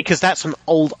because that's an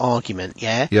old argument.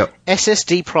 Yeah. Yep.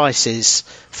 SSD prices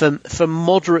for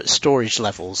moderate storage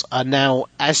levels are now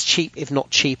as cheap, if not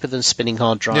cheaper, than spinning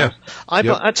hard drives.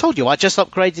 Yeah. I told you I just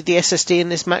upgraded the SSD in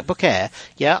this MacBook Air.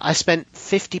 Yeah, I spent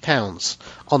 £50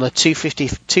 on a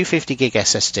 250 gig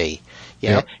SSD.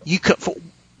 Yeah, yep. You could.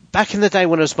 Back in the day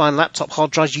when I was buying laptop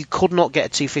hard drives, you could not get a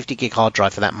 250 gig hard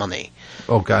drive for that money.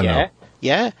 Oh God, no.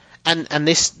 Yeah, and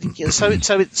this so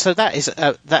that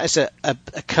is a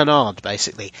canard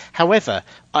basically. However,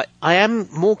 I am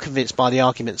more convinced by the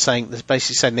argument saying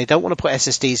they don't want to put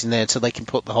SSDs in there until they can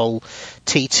put the whole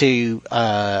T2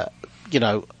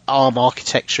 ARM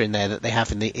architecture in there that they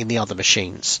have in the other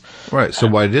machines. Right. So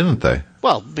why didn't they?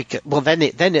 Well, then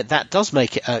that does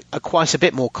make it quite a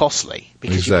bit more costly,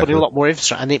 because you put in a lot more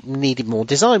infrastructure and it needed more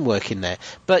design work in there.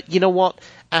 But you know what,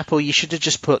 Apple, you should have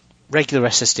just put regular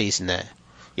SSDs in there.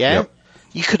 Yeah, yep.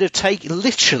 You could have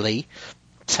literally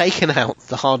taken out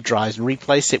the hard drives and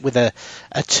replaced it with a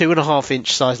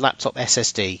 2.5-inch size laptop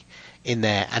SSD in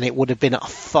there, and it would have been a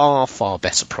far, far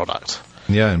better product.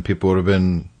 Yeah, and people would have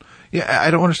been. Yeah,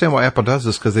 I don't understand why Apple does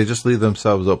this, because they just leave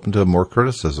themselves open to more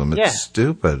criticism. It's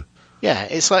stupid. Yeah,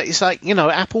 it's like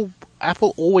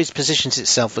Apple always positions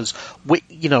itself as we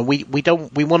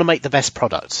want to make the best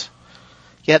product.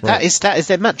 Yeah, Right. that is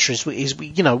their mantra.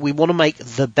 We want to make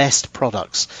the best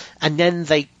products, and then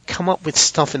they come up with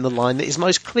stuff in the line that is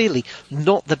most clearly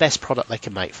not the best product they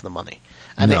can make for the money,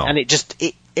 and No.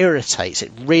 it irritates.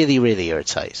 It really, really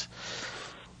irritates.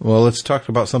 Well, let's talk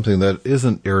about something that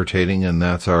isn't irritating, and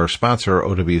that's our sponsor,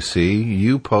 OWC.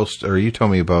 You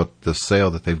told me about the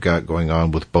sale that they've got going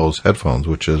on with Bose headphones,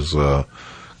 which is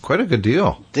quite a good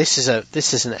deal. This is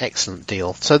an excellent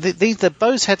deal. So the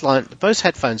Bose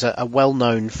headphones are well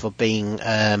known for being,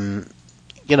 some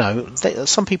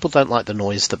people don't like the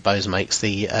noise that Bose makes,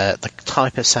 the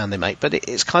type of sound they make, but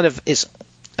it's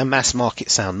a mass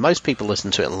market sound. Most people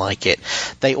listen to it and like it.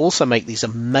 They also make these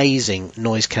amazing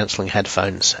noise cancelling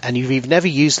headphones, and if you've never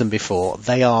used them before,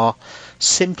 they are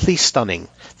simply stunning.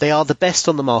 They are the best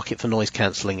on the market for noise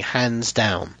cancelling, hands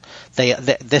down.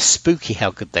 They're spooky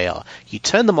how good they are. You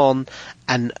turn them on,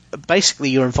 and basically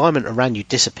your environment around you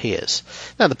disappears.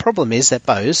 Now the problem is they're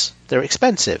Bose. They're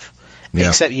expensive. Yeah.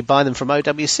 Except you buy them from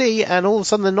OWC, and all of a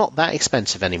sudden they're not that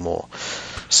expensive anymore.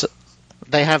 So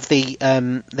they have the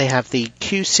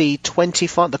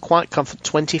QC25, the Quiet Comfort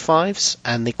 25s,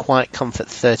 and the Quiet Comfort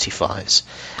 35s.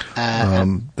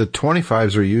 The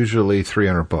 25s are usually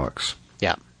 $300.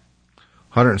 Yeah.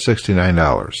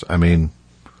 $169. I mean,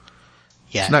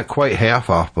 Yeah. it's not quite half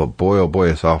off, but boy, oh boy,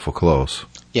 it's awful close.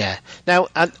 Yeah. Now,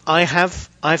 I've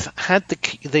had the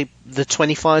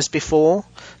 25s before.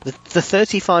 The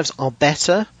 35s are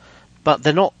better, but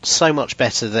they're not so much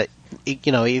better that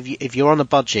if you're on a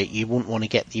budget, you wouldn't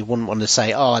want to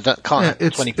say, oh, can't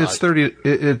have 25. It's 30.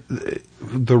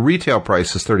 The retail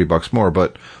price is $30 more,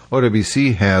 but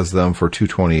OWC has them for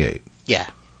 $228. Yeah.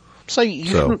 So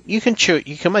you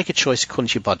can make a choice according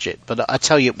to your budget, but I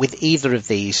tell you, with either of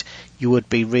these, you would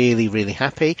be really, really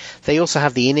happy. They also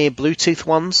have the in-ear Bluetooth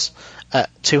ones at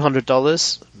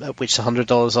 $200, which is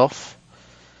 $100 off.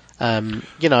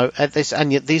 These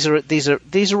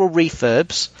are all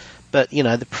refurbs, but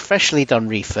they're professionally done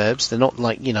refurbs. They're not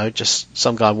like just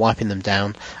some guy wiping them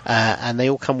down, and they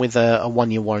all come with a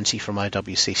 1-year warranty from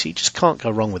OWC. So you just can't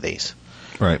go wrong with these.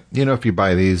 Right. If you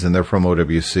buy these and they're from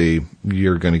OWC,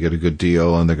 you're going to get a good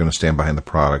deal and they're going to stand behind the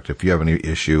product. If you have any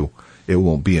issue, it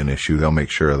won't be an issue. They'll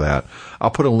make sure of that. I'll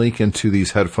put a link into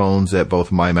these headphones at both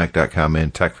mymac.com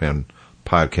and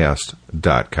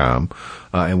techfanpodcast.com.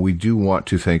 And we do want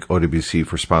to thank OWC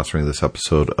for sponsoring this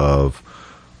episode of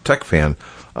TechFan.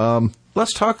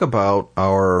 Let's talk about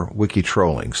our wiki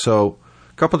trolling. So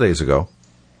a couple days ago,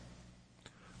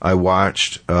 I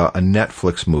watched a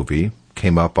Netflix movie.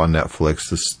 Came up on Netflix,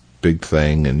 this big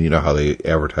thing, and you know how they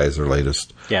advertise their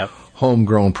latest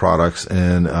homegrown products,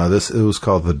 and it was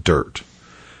called The Dirt,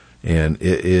 and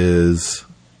it is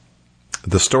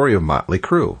the story of Motley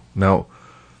Crue. Now,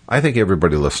 I think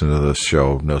everybody listening to this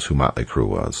show knows who Motley Crue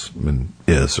was,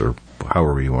 is, or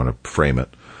however you want to frame it.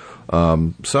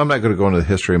 So I'm not going to go into the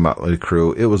history of Motley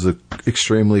Crue. It was an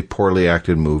extremely poorly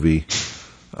acted movie.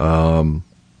 I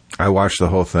watched the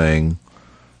whole thing.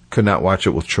 Could not watch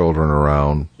it with children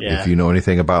around. Yeah. If you know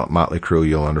anything about Motley Crue,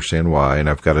 you'll understand why. And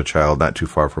I've got a child not too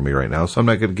far from me right now, so I'm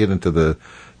not going to get into the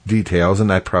details,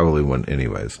 and I probably wouldn't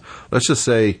anyways. Let's just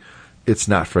say it's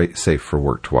not safe for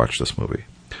work to watch this movie.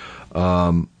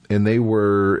 And they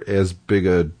were as big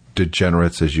a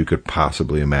degenerates as you could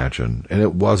possibly imagine. And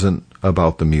it wasn't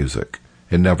about the music.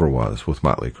 It never was with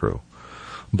Motley Crue.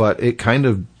 But it kind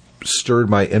of stirred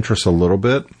my interest a little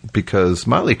bit because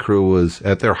Motley Crue was,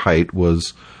 at their height,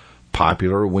 was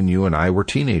popular when you and I were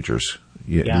teenagers,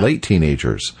 late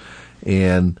teenagers.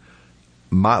 And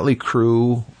Motley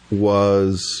Crue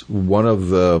was one of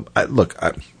the...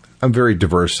 I'm very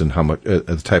diverse in how much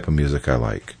the type of music I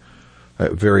like.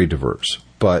 Very diverse.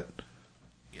 But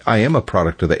I am a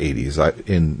product of the 80s.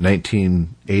 In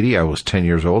 1980, I was 10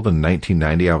 years old. In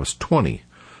 1990, I was 20.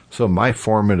 So my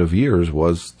formative years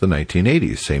was the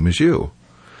 1980s, same as you.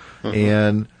 Mm-hmm.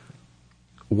 And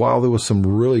while there was some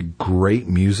really great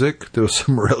music, there was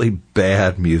some really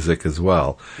bad music as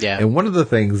well. Yeah. And one of the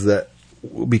things that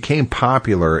became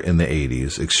popular in the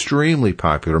 80s, extremely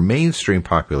popular, mainstream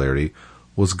popularity,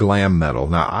 was glam metal.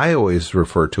 Now, I always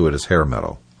refer to it as hair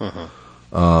metal.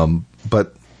 Mm-hmm.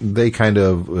 But they kind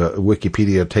of,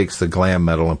 Wikipedia takes the glam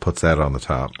metal and puts that on the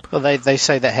top. Well, they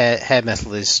say that hair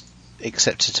metal is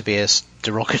accepted to be a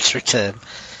derogatory term.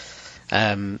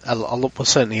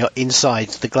 Certainly inside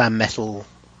the glam metal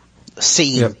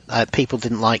scene, people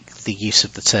didn't like the use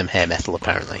of the term hair metal,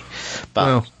 apparently.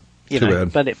 But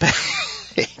bad. But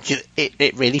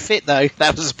it really fit though.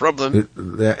 That was the problem.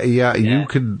 You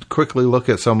could quickly look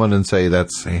at someone and say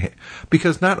that's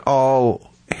because not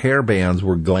all hair bands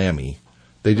were glammy.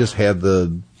 They just had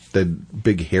the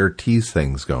big hair tease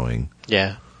things going.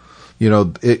 Yeah.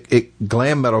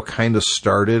 glam metal kind of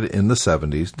started in the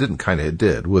 70s. It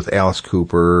did with Alice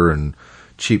Cooper and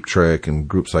Cheap Trick and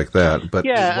groups like that. But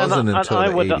it wasn't until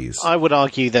the 80s. I would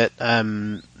argue that,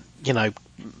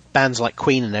 bands like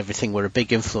Queen and everything were a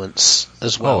big influence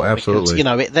as well. Oh, absolutely.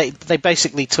 Because, they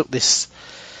basically took this,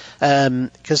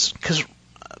 because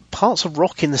parts of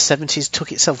rock in the 70s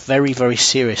took itself very, very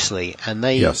seriously, and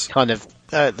they kind of,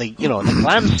 the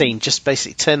glam scene just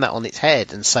basically turned that on its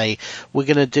head and say, we're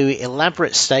going to do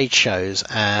elaborate stage shows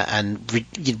and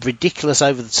ridiculous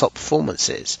over-the-top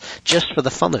performances just for the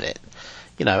fun of it.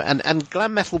 And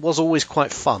glam metal was always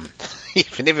quite fun,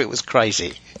 even if it was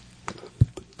crazy.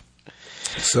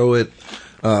 So it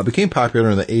became popular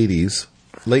in the 80s,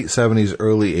 late 70s,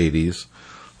 early 80s.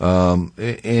 And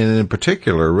in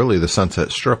particular, really, the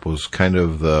Sunset Strip was kind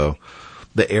of the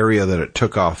area that it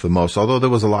took off the most. Although there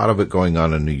was a lot of it going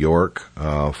on in New York.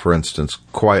 For instance,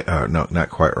 not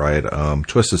Quite Right.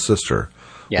 Twisted Sister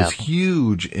was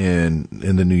huge in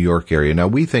the New York area. Now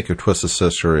we think of Twisted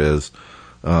Sister as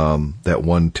that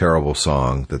one terrible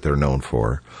song that they're known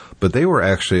for, but they were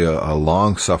actually a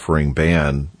long-suffering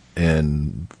band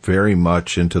and very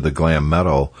much into the glam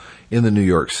metal in the New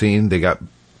York scene. They got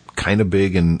kind of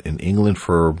big in England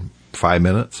for 5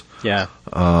 minutes. Yeah.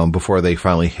 Before they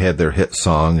finally had their hit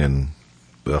song and,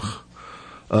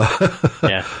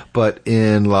 yeah. But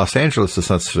in Los Angeles, the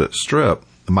Sunset Strip,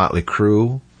 Motley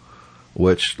Crue,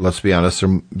 which, let's be honest,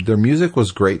 their music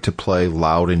was great to play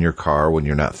loud in your car when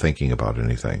you're not thinking about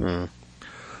anything.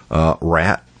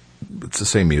 Rat, it's the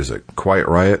same music. Quiet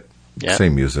Riot,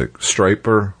 same music.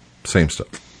 Stryper, same stuff.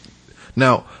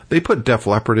 Now, they put Def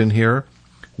Leppard in here,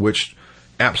 which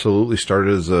absolutely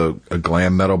started as a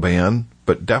glam metal band,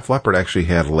 but Def Leppard actually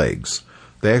had legs.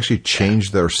 They actually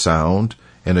changed their sound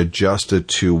and adjusted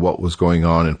to what was going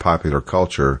on in popular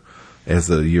culture as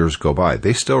the years go by.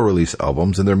 They still release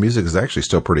albums, and their music is actually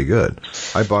still pretty good.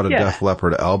 I bought a Def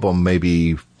Leppard album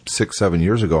maybe 6-7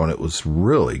 years ago, and it was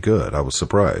really good. I was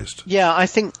surprised. Yeah, I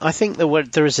think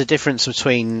there is a difference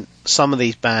between some of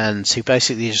these bands who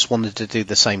basically just wanted to do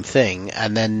the same thing,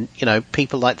 and then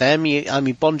people like them.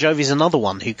 Bon Jovi's another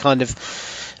one who kind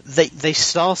of they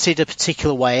started a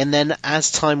particular way, and then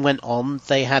as time went on,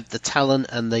 they had the talent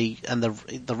and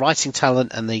the writing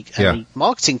talent and the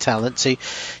marketing talent to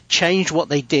change what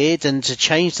they did and to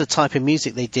change the type of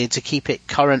music they did to keep it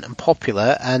current and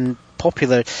popular.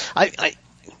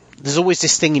 There's always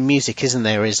this thing in music, isn't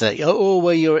there? Is that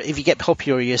if you get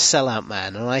popular, you're a sellout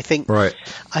man. And I think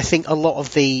a lot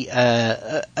of the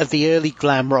early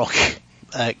glam rock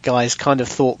guys kind of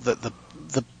thought that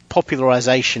the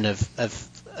popularization of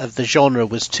the genre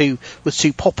was too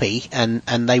poppy, and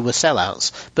they were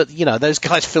sellouts. But those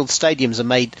guys filled stadiums and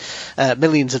made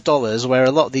millions of dollars, where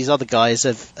a lot of these other guys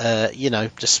have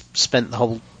just spent the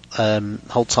whole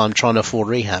time trying to afford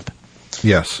rehab.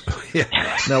 Yes. Yeah.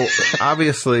 Now,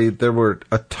 obviously, there were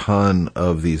a ton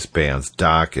of these bands: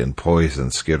 Dokken, Poison,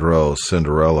 Skid Row,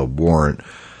 Cinderella, Warrant.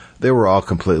 They were all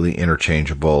completely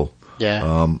interchangeable.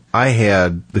 Yeah. I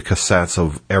had the cassettes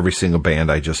of every single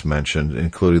band I just mentioned,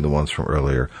 including the ones from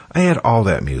earlier. I had all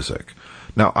that music.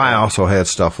 Now, I also had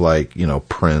stuff like,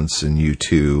 Prince and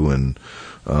U2 and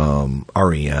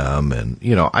REM, and,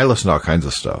 I listened to all kinds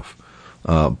of stuff.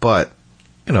 But,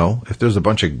 if there's a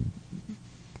bunch of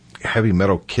heavy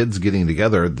metal kids getting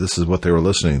together, this is what they were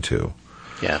listening to.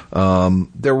 Yeah.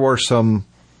 There were some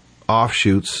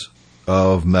offshoots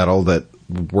of metal that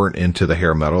weren't into the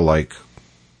hair metal, like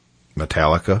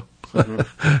Metallica.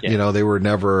 Mm-hmm. Yeah. They were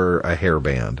never a hair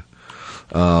band.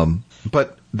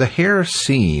 But the hair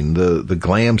scene, the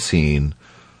glam scene,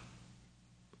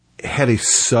 had a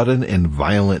sudden and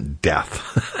violent death.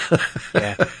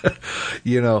 Yeah.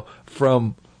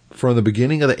 From the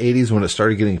beginning of the 80s when it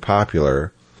started getting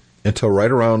popular until right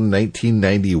around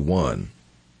 1991.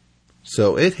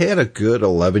 So it had a good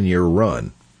 11-year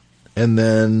run. And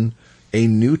then a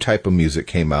new type of music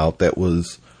came out that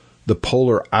was the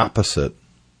polar opposite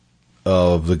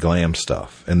of the glam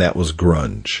stuff, and that was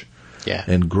grunge. Yeah.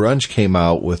 And grunge came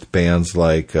out with bands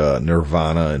like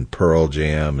Nirvana and Pearl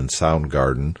Jam and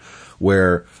Soundgarden,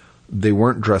 where they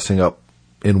weren't dressing up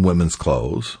in women's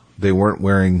clothes. They weren't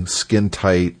wearing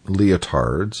skin-tight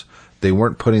leotards. They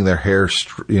weren't putting their hair,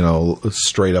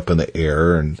 straight up in the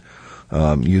air and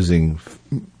using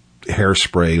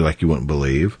hairspray like you wouldn't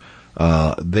believe.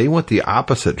 They went the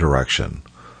opposite direction.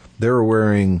 They were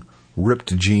wearing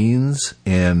ripped jeans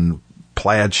and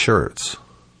plaid shirts,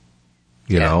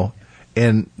 you know,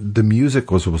 and the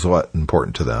music was what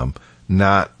important to them,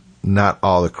 not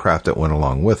all the crap that went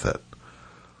along with it.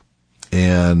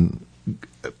 And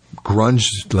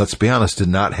grunge, let's be honest, did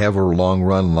not have a long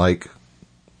run like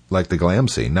like the glam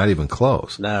scene. Not even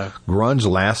close. No. Grunge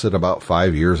lasted about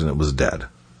 5 years and it was dead.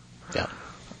 Yeah.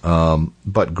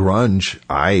 But grunge,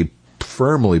 I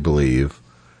firmly believe,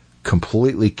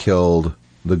 completely killed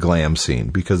the glam scene.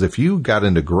 Because if you got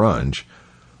into grunge,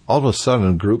 all of a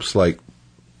sudden groups like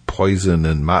Poison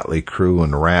and Motley Crue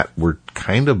and Rat were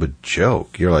kind of a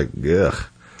joke. You're like, ugh.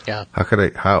 Yeah. I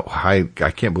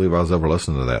can't believe I was ever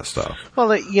listening to that stuff. Well,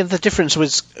 the difference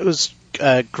was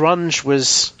grunge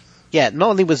was, not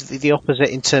only was the opposite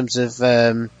in terms of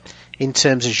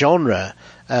genre,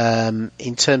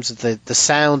 in terms of the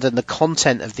sound and the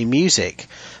content of the music,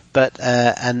 but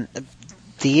and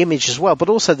the image as well, but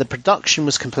also the production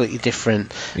was completely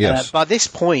different. Yes. By this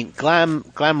point, glam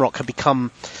rock had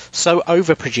become so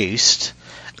overproduced.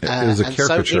 It was a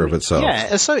caricature of itself.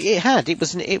 Yeah, so it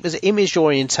was image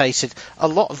orientated. A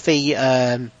lot of the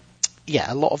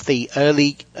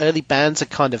early bands had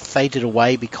kind of faded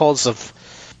away because of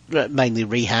mainly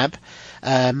Rehab,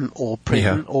 or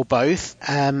Prison, or both.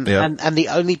 And the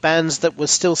only bands that were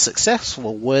still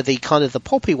successful were the kind of the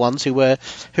poppy ones who were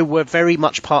very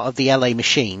much part of the LA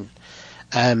machine,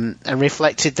 and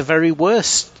reflected the very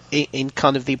worst in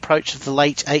kind of the approach of the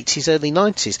late 80s, early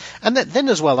 90s. And then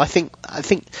as well, I think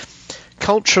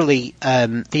culturally,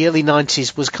 the early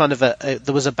 90s was kind of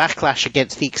there was a backlash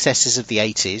against the excesses of the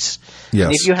 80s. Yes.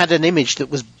 And if you had an image that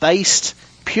was based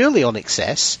purely on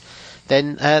excess,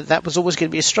 then that was always going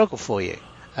to be a struggle for you.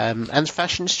 And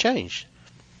fashion's changed.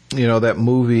 You know, that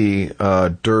movie,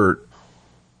 Dirt,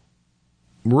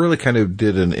 really kind of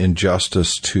did an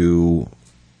injustice to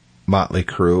Motley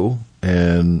Crue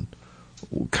and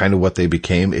kind of what they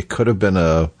became. It could have been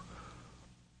a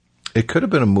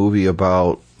movie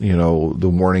about, you know, the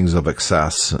warnings of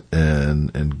excess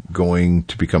and going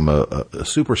to become a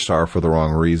superstar for the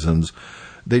wrong reasons.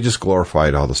 They just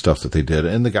glorified all the stuff that they did.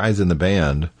 And the guys in the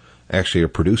band actually are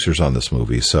producers on this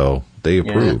movie, so they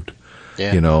approved,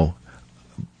 you know.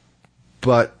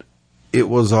 But it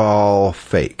was all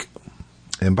fake.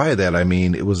 And by that, I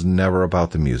mean, it was never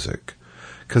about the music.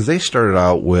 Because they started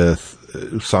out with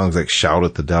songs like Shout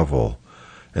at the Devil,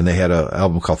 and they had an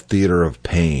album called Theater of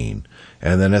Pain.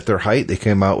 And then at their height, they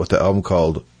came out with the album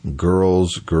called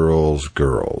Girls, Girls,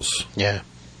 Girls. Yeah.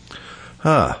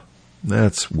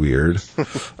 That's weird.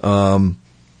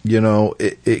 You know,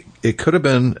 it could have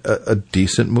been a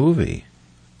decent movie,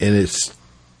 and it's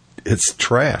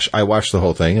trash. I watched the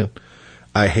whole thing, and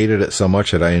I hated it so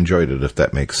much that I enjoyed it, if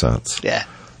that makes sense. Yeah.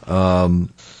 Well,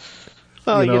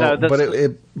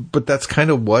 but that's kind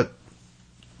of what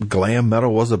glam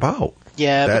metal was about.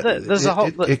 Yeah, but there's a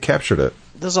whole... It captured it.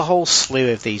 There's a whole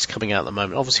slew of these coming out at the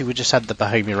moment. Obviously, we just had the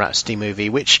Bohemian Rhapsody movie,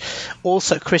 which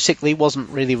also critically wasn't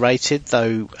really rated,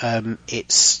 though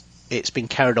it's been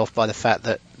carried off by the fact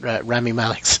that Rami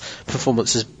Malek's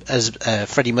performance as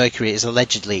Freddie Mercury is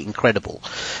allegedly incredible.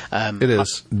 It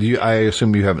is. I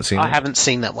assume you haven't seen it? I haven't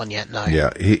seen that one yet, no.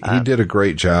 Yeah, he did a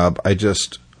great job.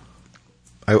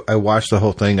 I watched the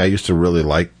whole thing. I used to really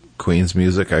like Queen's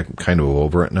music. I'm kind of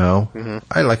over it now. Mm-hmm.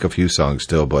 I like a few songs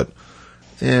still, but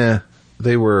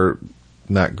they were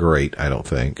not great, I don't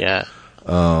think. Yeah.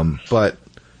 But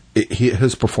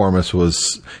his performance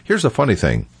was... Here's a funny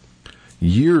thing.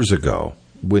 Years ago,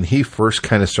 when he first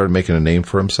kind of started making a name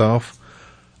for himself,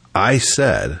 I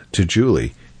said to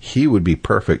Julie, he would be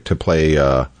perfect to play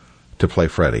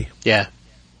Freddie. Yeah.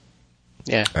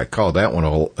 Yeah. I called that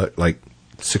one like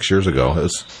 6 years ago. It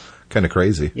was kind of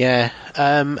crazy. Yeah.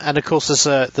 And of course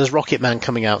there's Rocket Man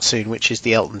coming out soon, which is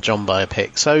the Elton John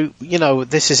biopic. So, you know,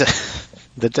 this is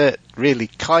the Dirt really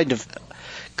kind of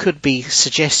could be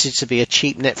suggested to be a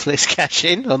cheap Netflix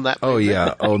cash-in on that movie. Oh,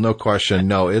 yeah. Oh, no question.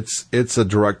 No, it's a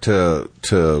direct to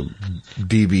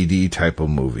DVD type of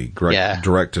movie.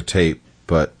 Direct to tape,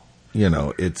 but, you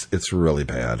know, it's really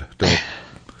bad.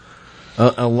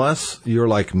 Unless you're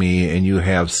like me and you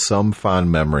have some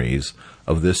fond memories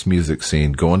of this music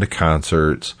scene, going to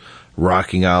concerts,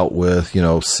 rocking out with, you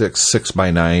know,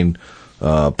 6x9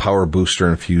 power booster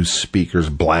infused speakers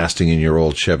blasting in your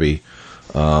old Chevy,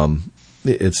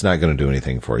 it's not going to do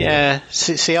anything for you. Yeah.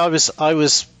 See, I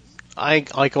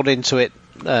got into it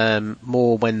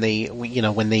more when the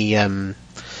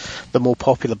more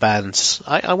popular bands.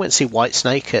 I went to see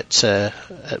Whitesnake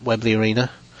at Wembley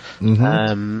Arena.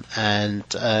 Mm-hmm. And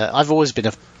I've always been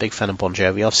a big fan of Bon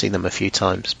Jovi. I've seen them a few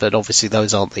times, but obviously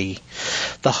those aren't the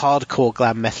hardcore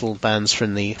glam metal bands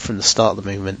from the start of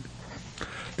the movement.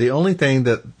 The only thing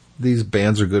that these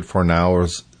bands are good for now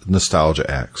is nostalgia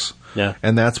acts. Yeah.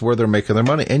 And that's where they're making their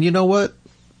money. And you know what?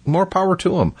 More power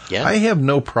to them. Yeah. I have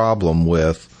no problem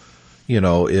with, you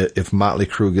know, if Motley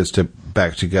Crue gets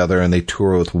back together and they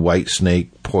tour with Whitesnake,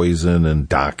 Poison, and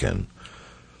Dokken.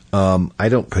 I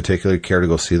don't particularly care to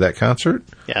go see that concert.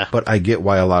 Yeah. But I get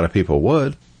why a lot of people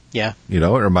would. Yeah. You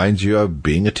know, it reminds you of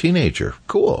being a teenager.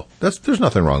 Cool. There's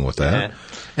nothing wrong with that. Yeah.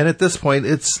 And at this point,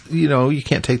 it's, you know, you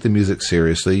can't take the music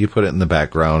seriously. You put it in the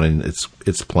background and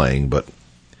it's playing, but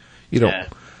you don't. Yeah.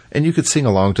 And you could sing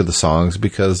along to the songs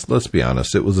because, let's be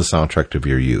honest, it was the soundtrack to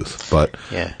your youth. But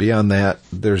beyond that,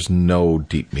 there's no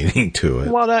deep meaning to it.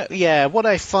 What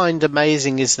I find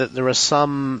amazing is that there are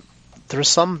some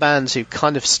bands who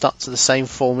kind of stuck to the same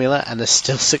formula and are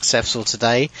still successful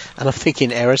today. And I'm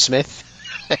thinking Aerosmith,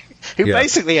 who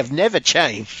basically have never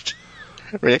changed.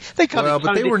 Really,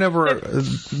 they were never.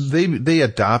 They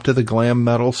adopted the glam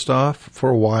metal stuff for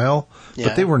a while,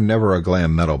 but they were never a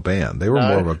glam metal band. They were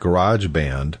more of a garage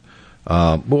band.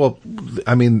 Well,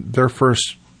 I mean, their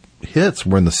first hits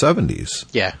were in the 70s.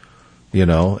 Yeah, you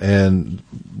know, and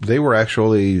they were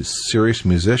actually serious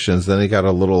musicians. Then they got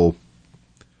a little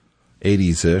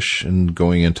 80s-ish and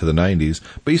going into the 90s.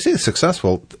 But you say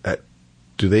successful.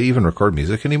 Do they even record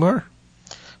music anymore?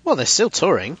 Well, they're still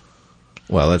touring.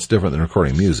 Well, that's different than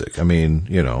recording music. I mean,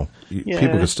 you know,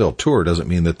 people can still tour. Doesn't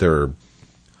mean that they're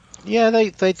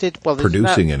they did. Well, they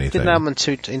producing anything. Did an album in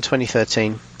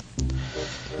 2013.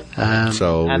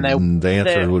 So the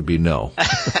answer would be no.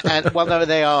 No,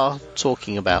 they are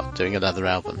talking about doing another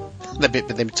album. They've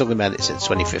been talking about it since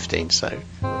 2015. So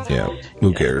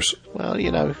who cares? Well,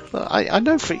 you know, I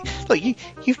know. Look, you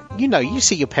know, you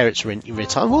see your parents in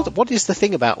retirement. What is the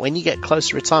thing about when you get close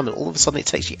to retirement? All of a sudden, it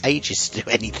takes you ages to do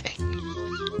anything.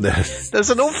 There's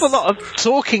an awful lot of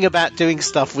talking about doing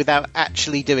stuff without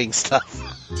actually doing stuff.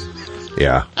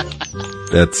 Yeah,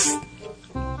 that's.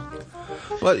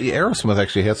 Well, Aerosmith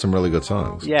actually had some really good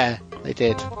songs. Yeah, they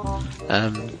did. All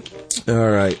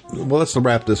right. Well, let's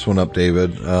wrap this one up,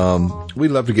 David.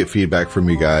 We'd love to get feedback from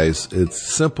you guys. It's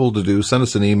simple to do. Send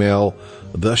us an email,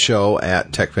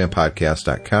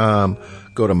 theshow@techfanpodcast.com.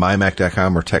 Go to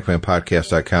mymac.com or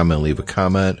techfanpodcast.com and leave a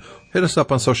comment. Hit us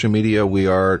up on social media. We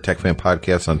are TechFan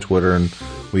Podcast on Twitter, and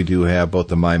we do have both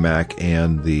the MyMac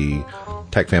and the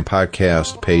TechFan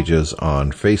Podcast pages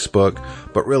on Facebook.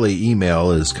 But really,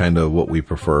 email is kind of what we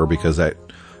prefer because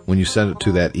when you send it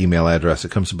to that email address,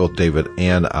 it comes to both David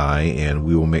and I, and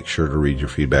we will make sure to read your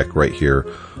feedback right here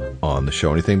on the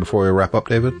show. Anything before we wrap up,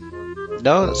 David?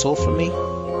 No, that's all from me.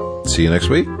 See you next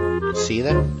week. See you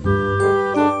then.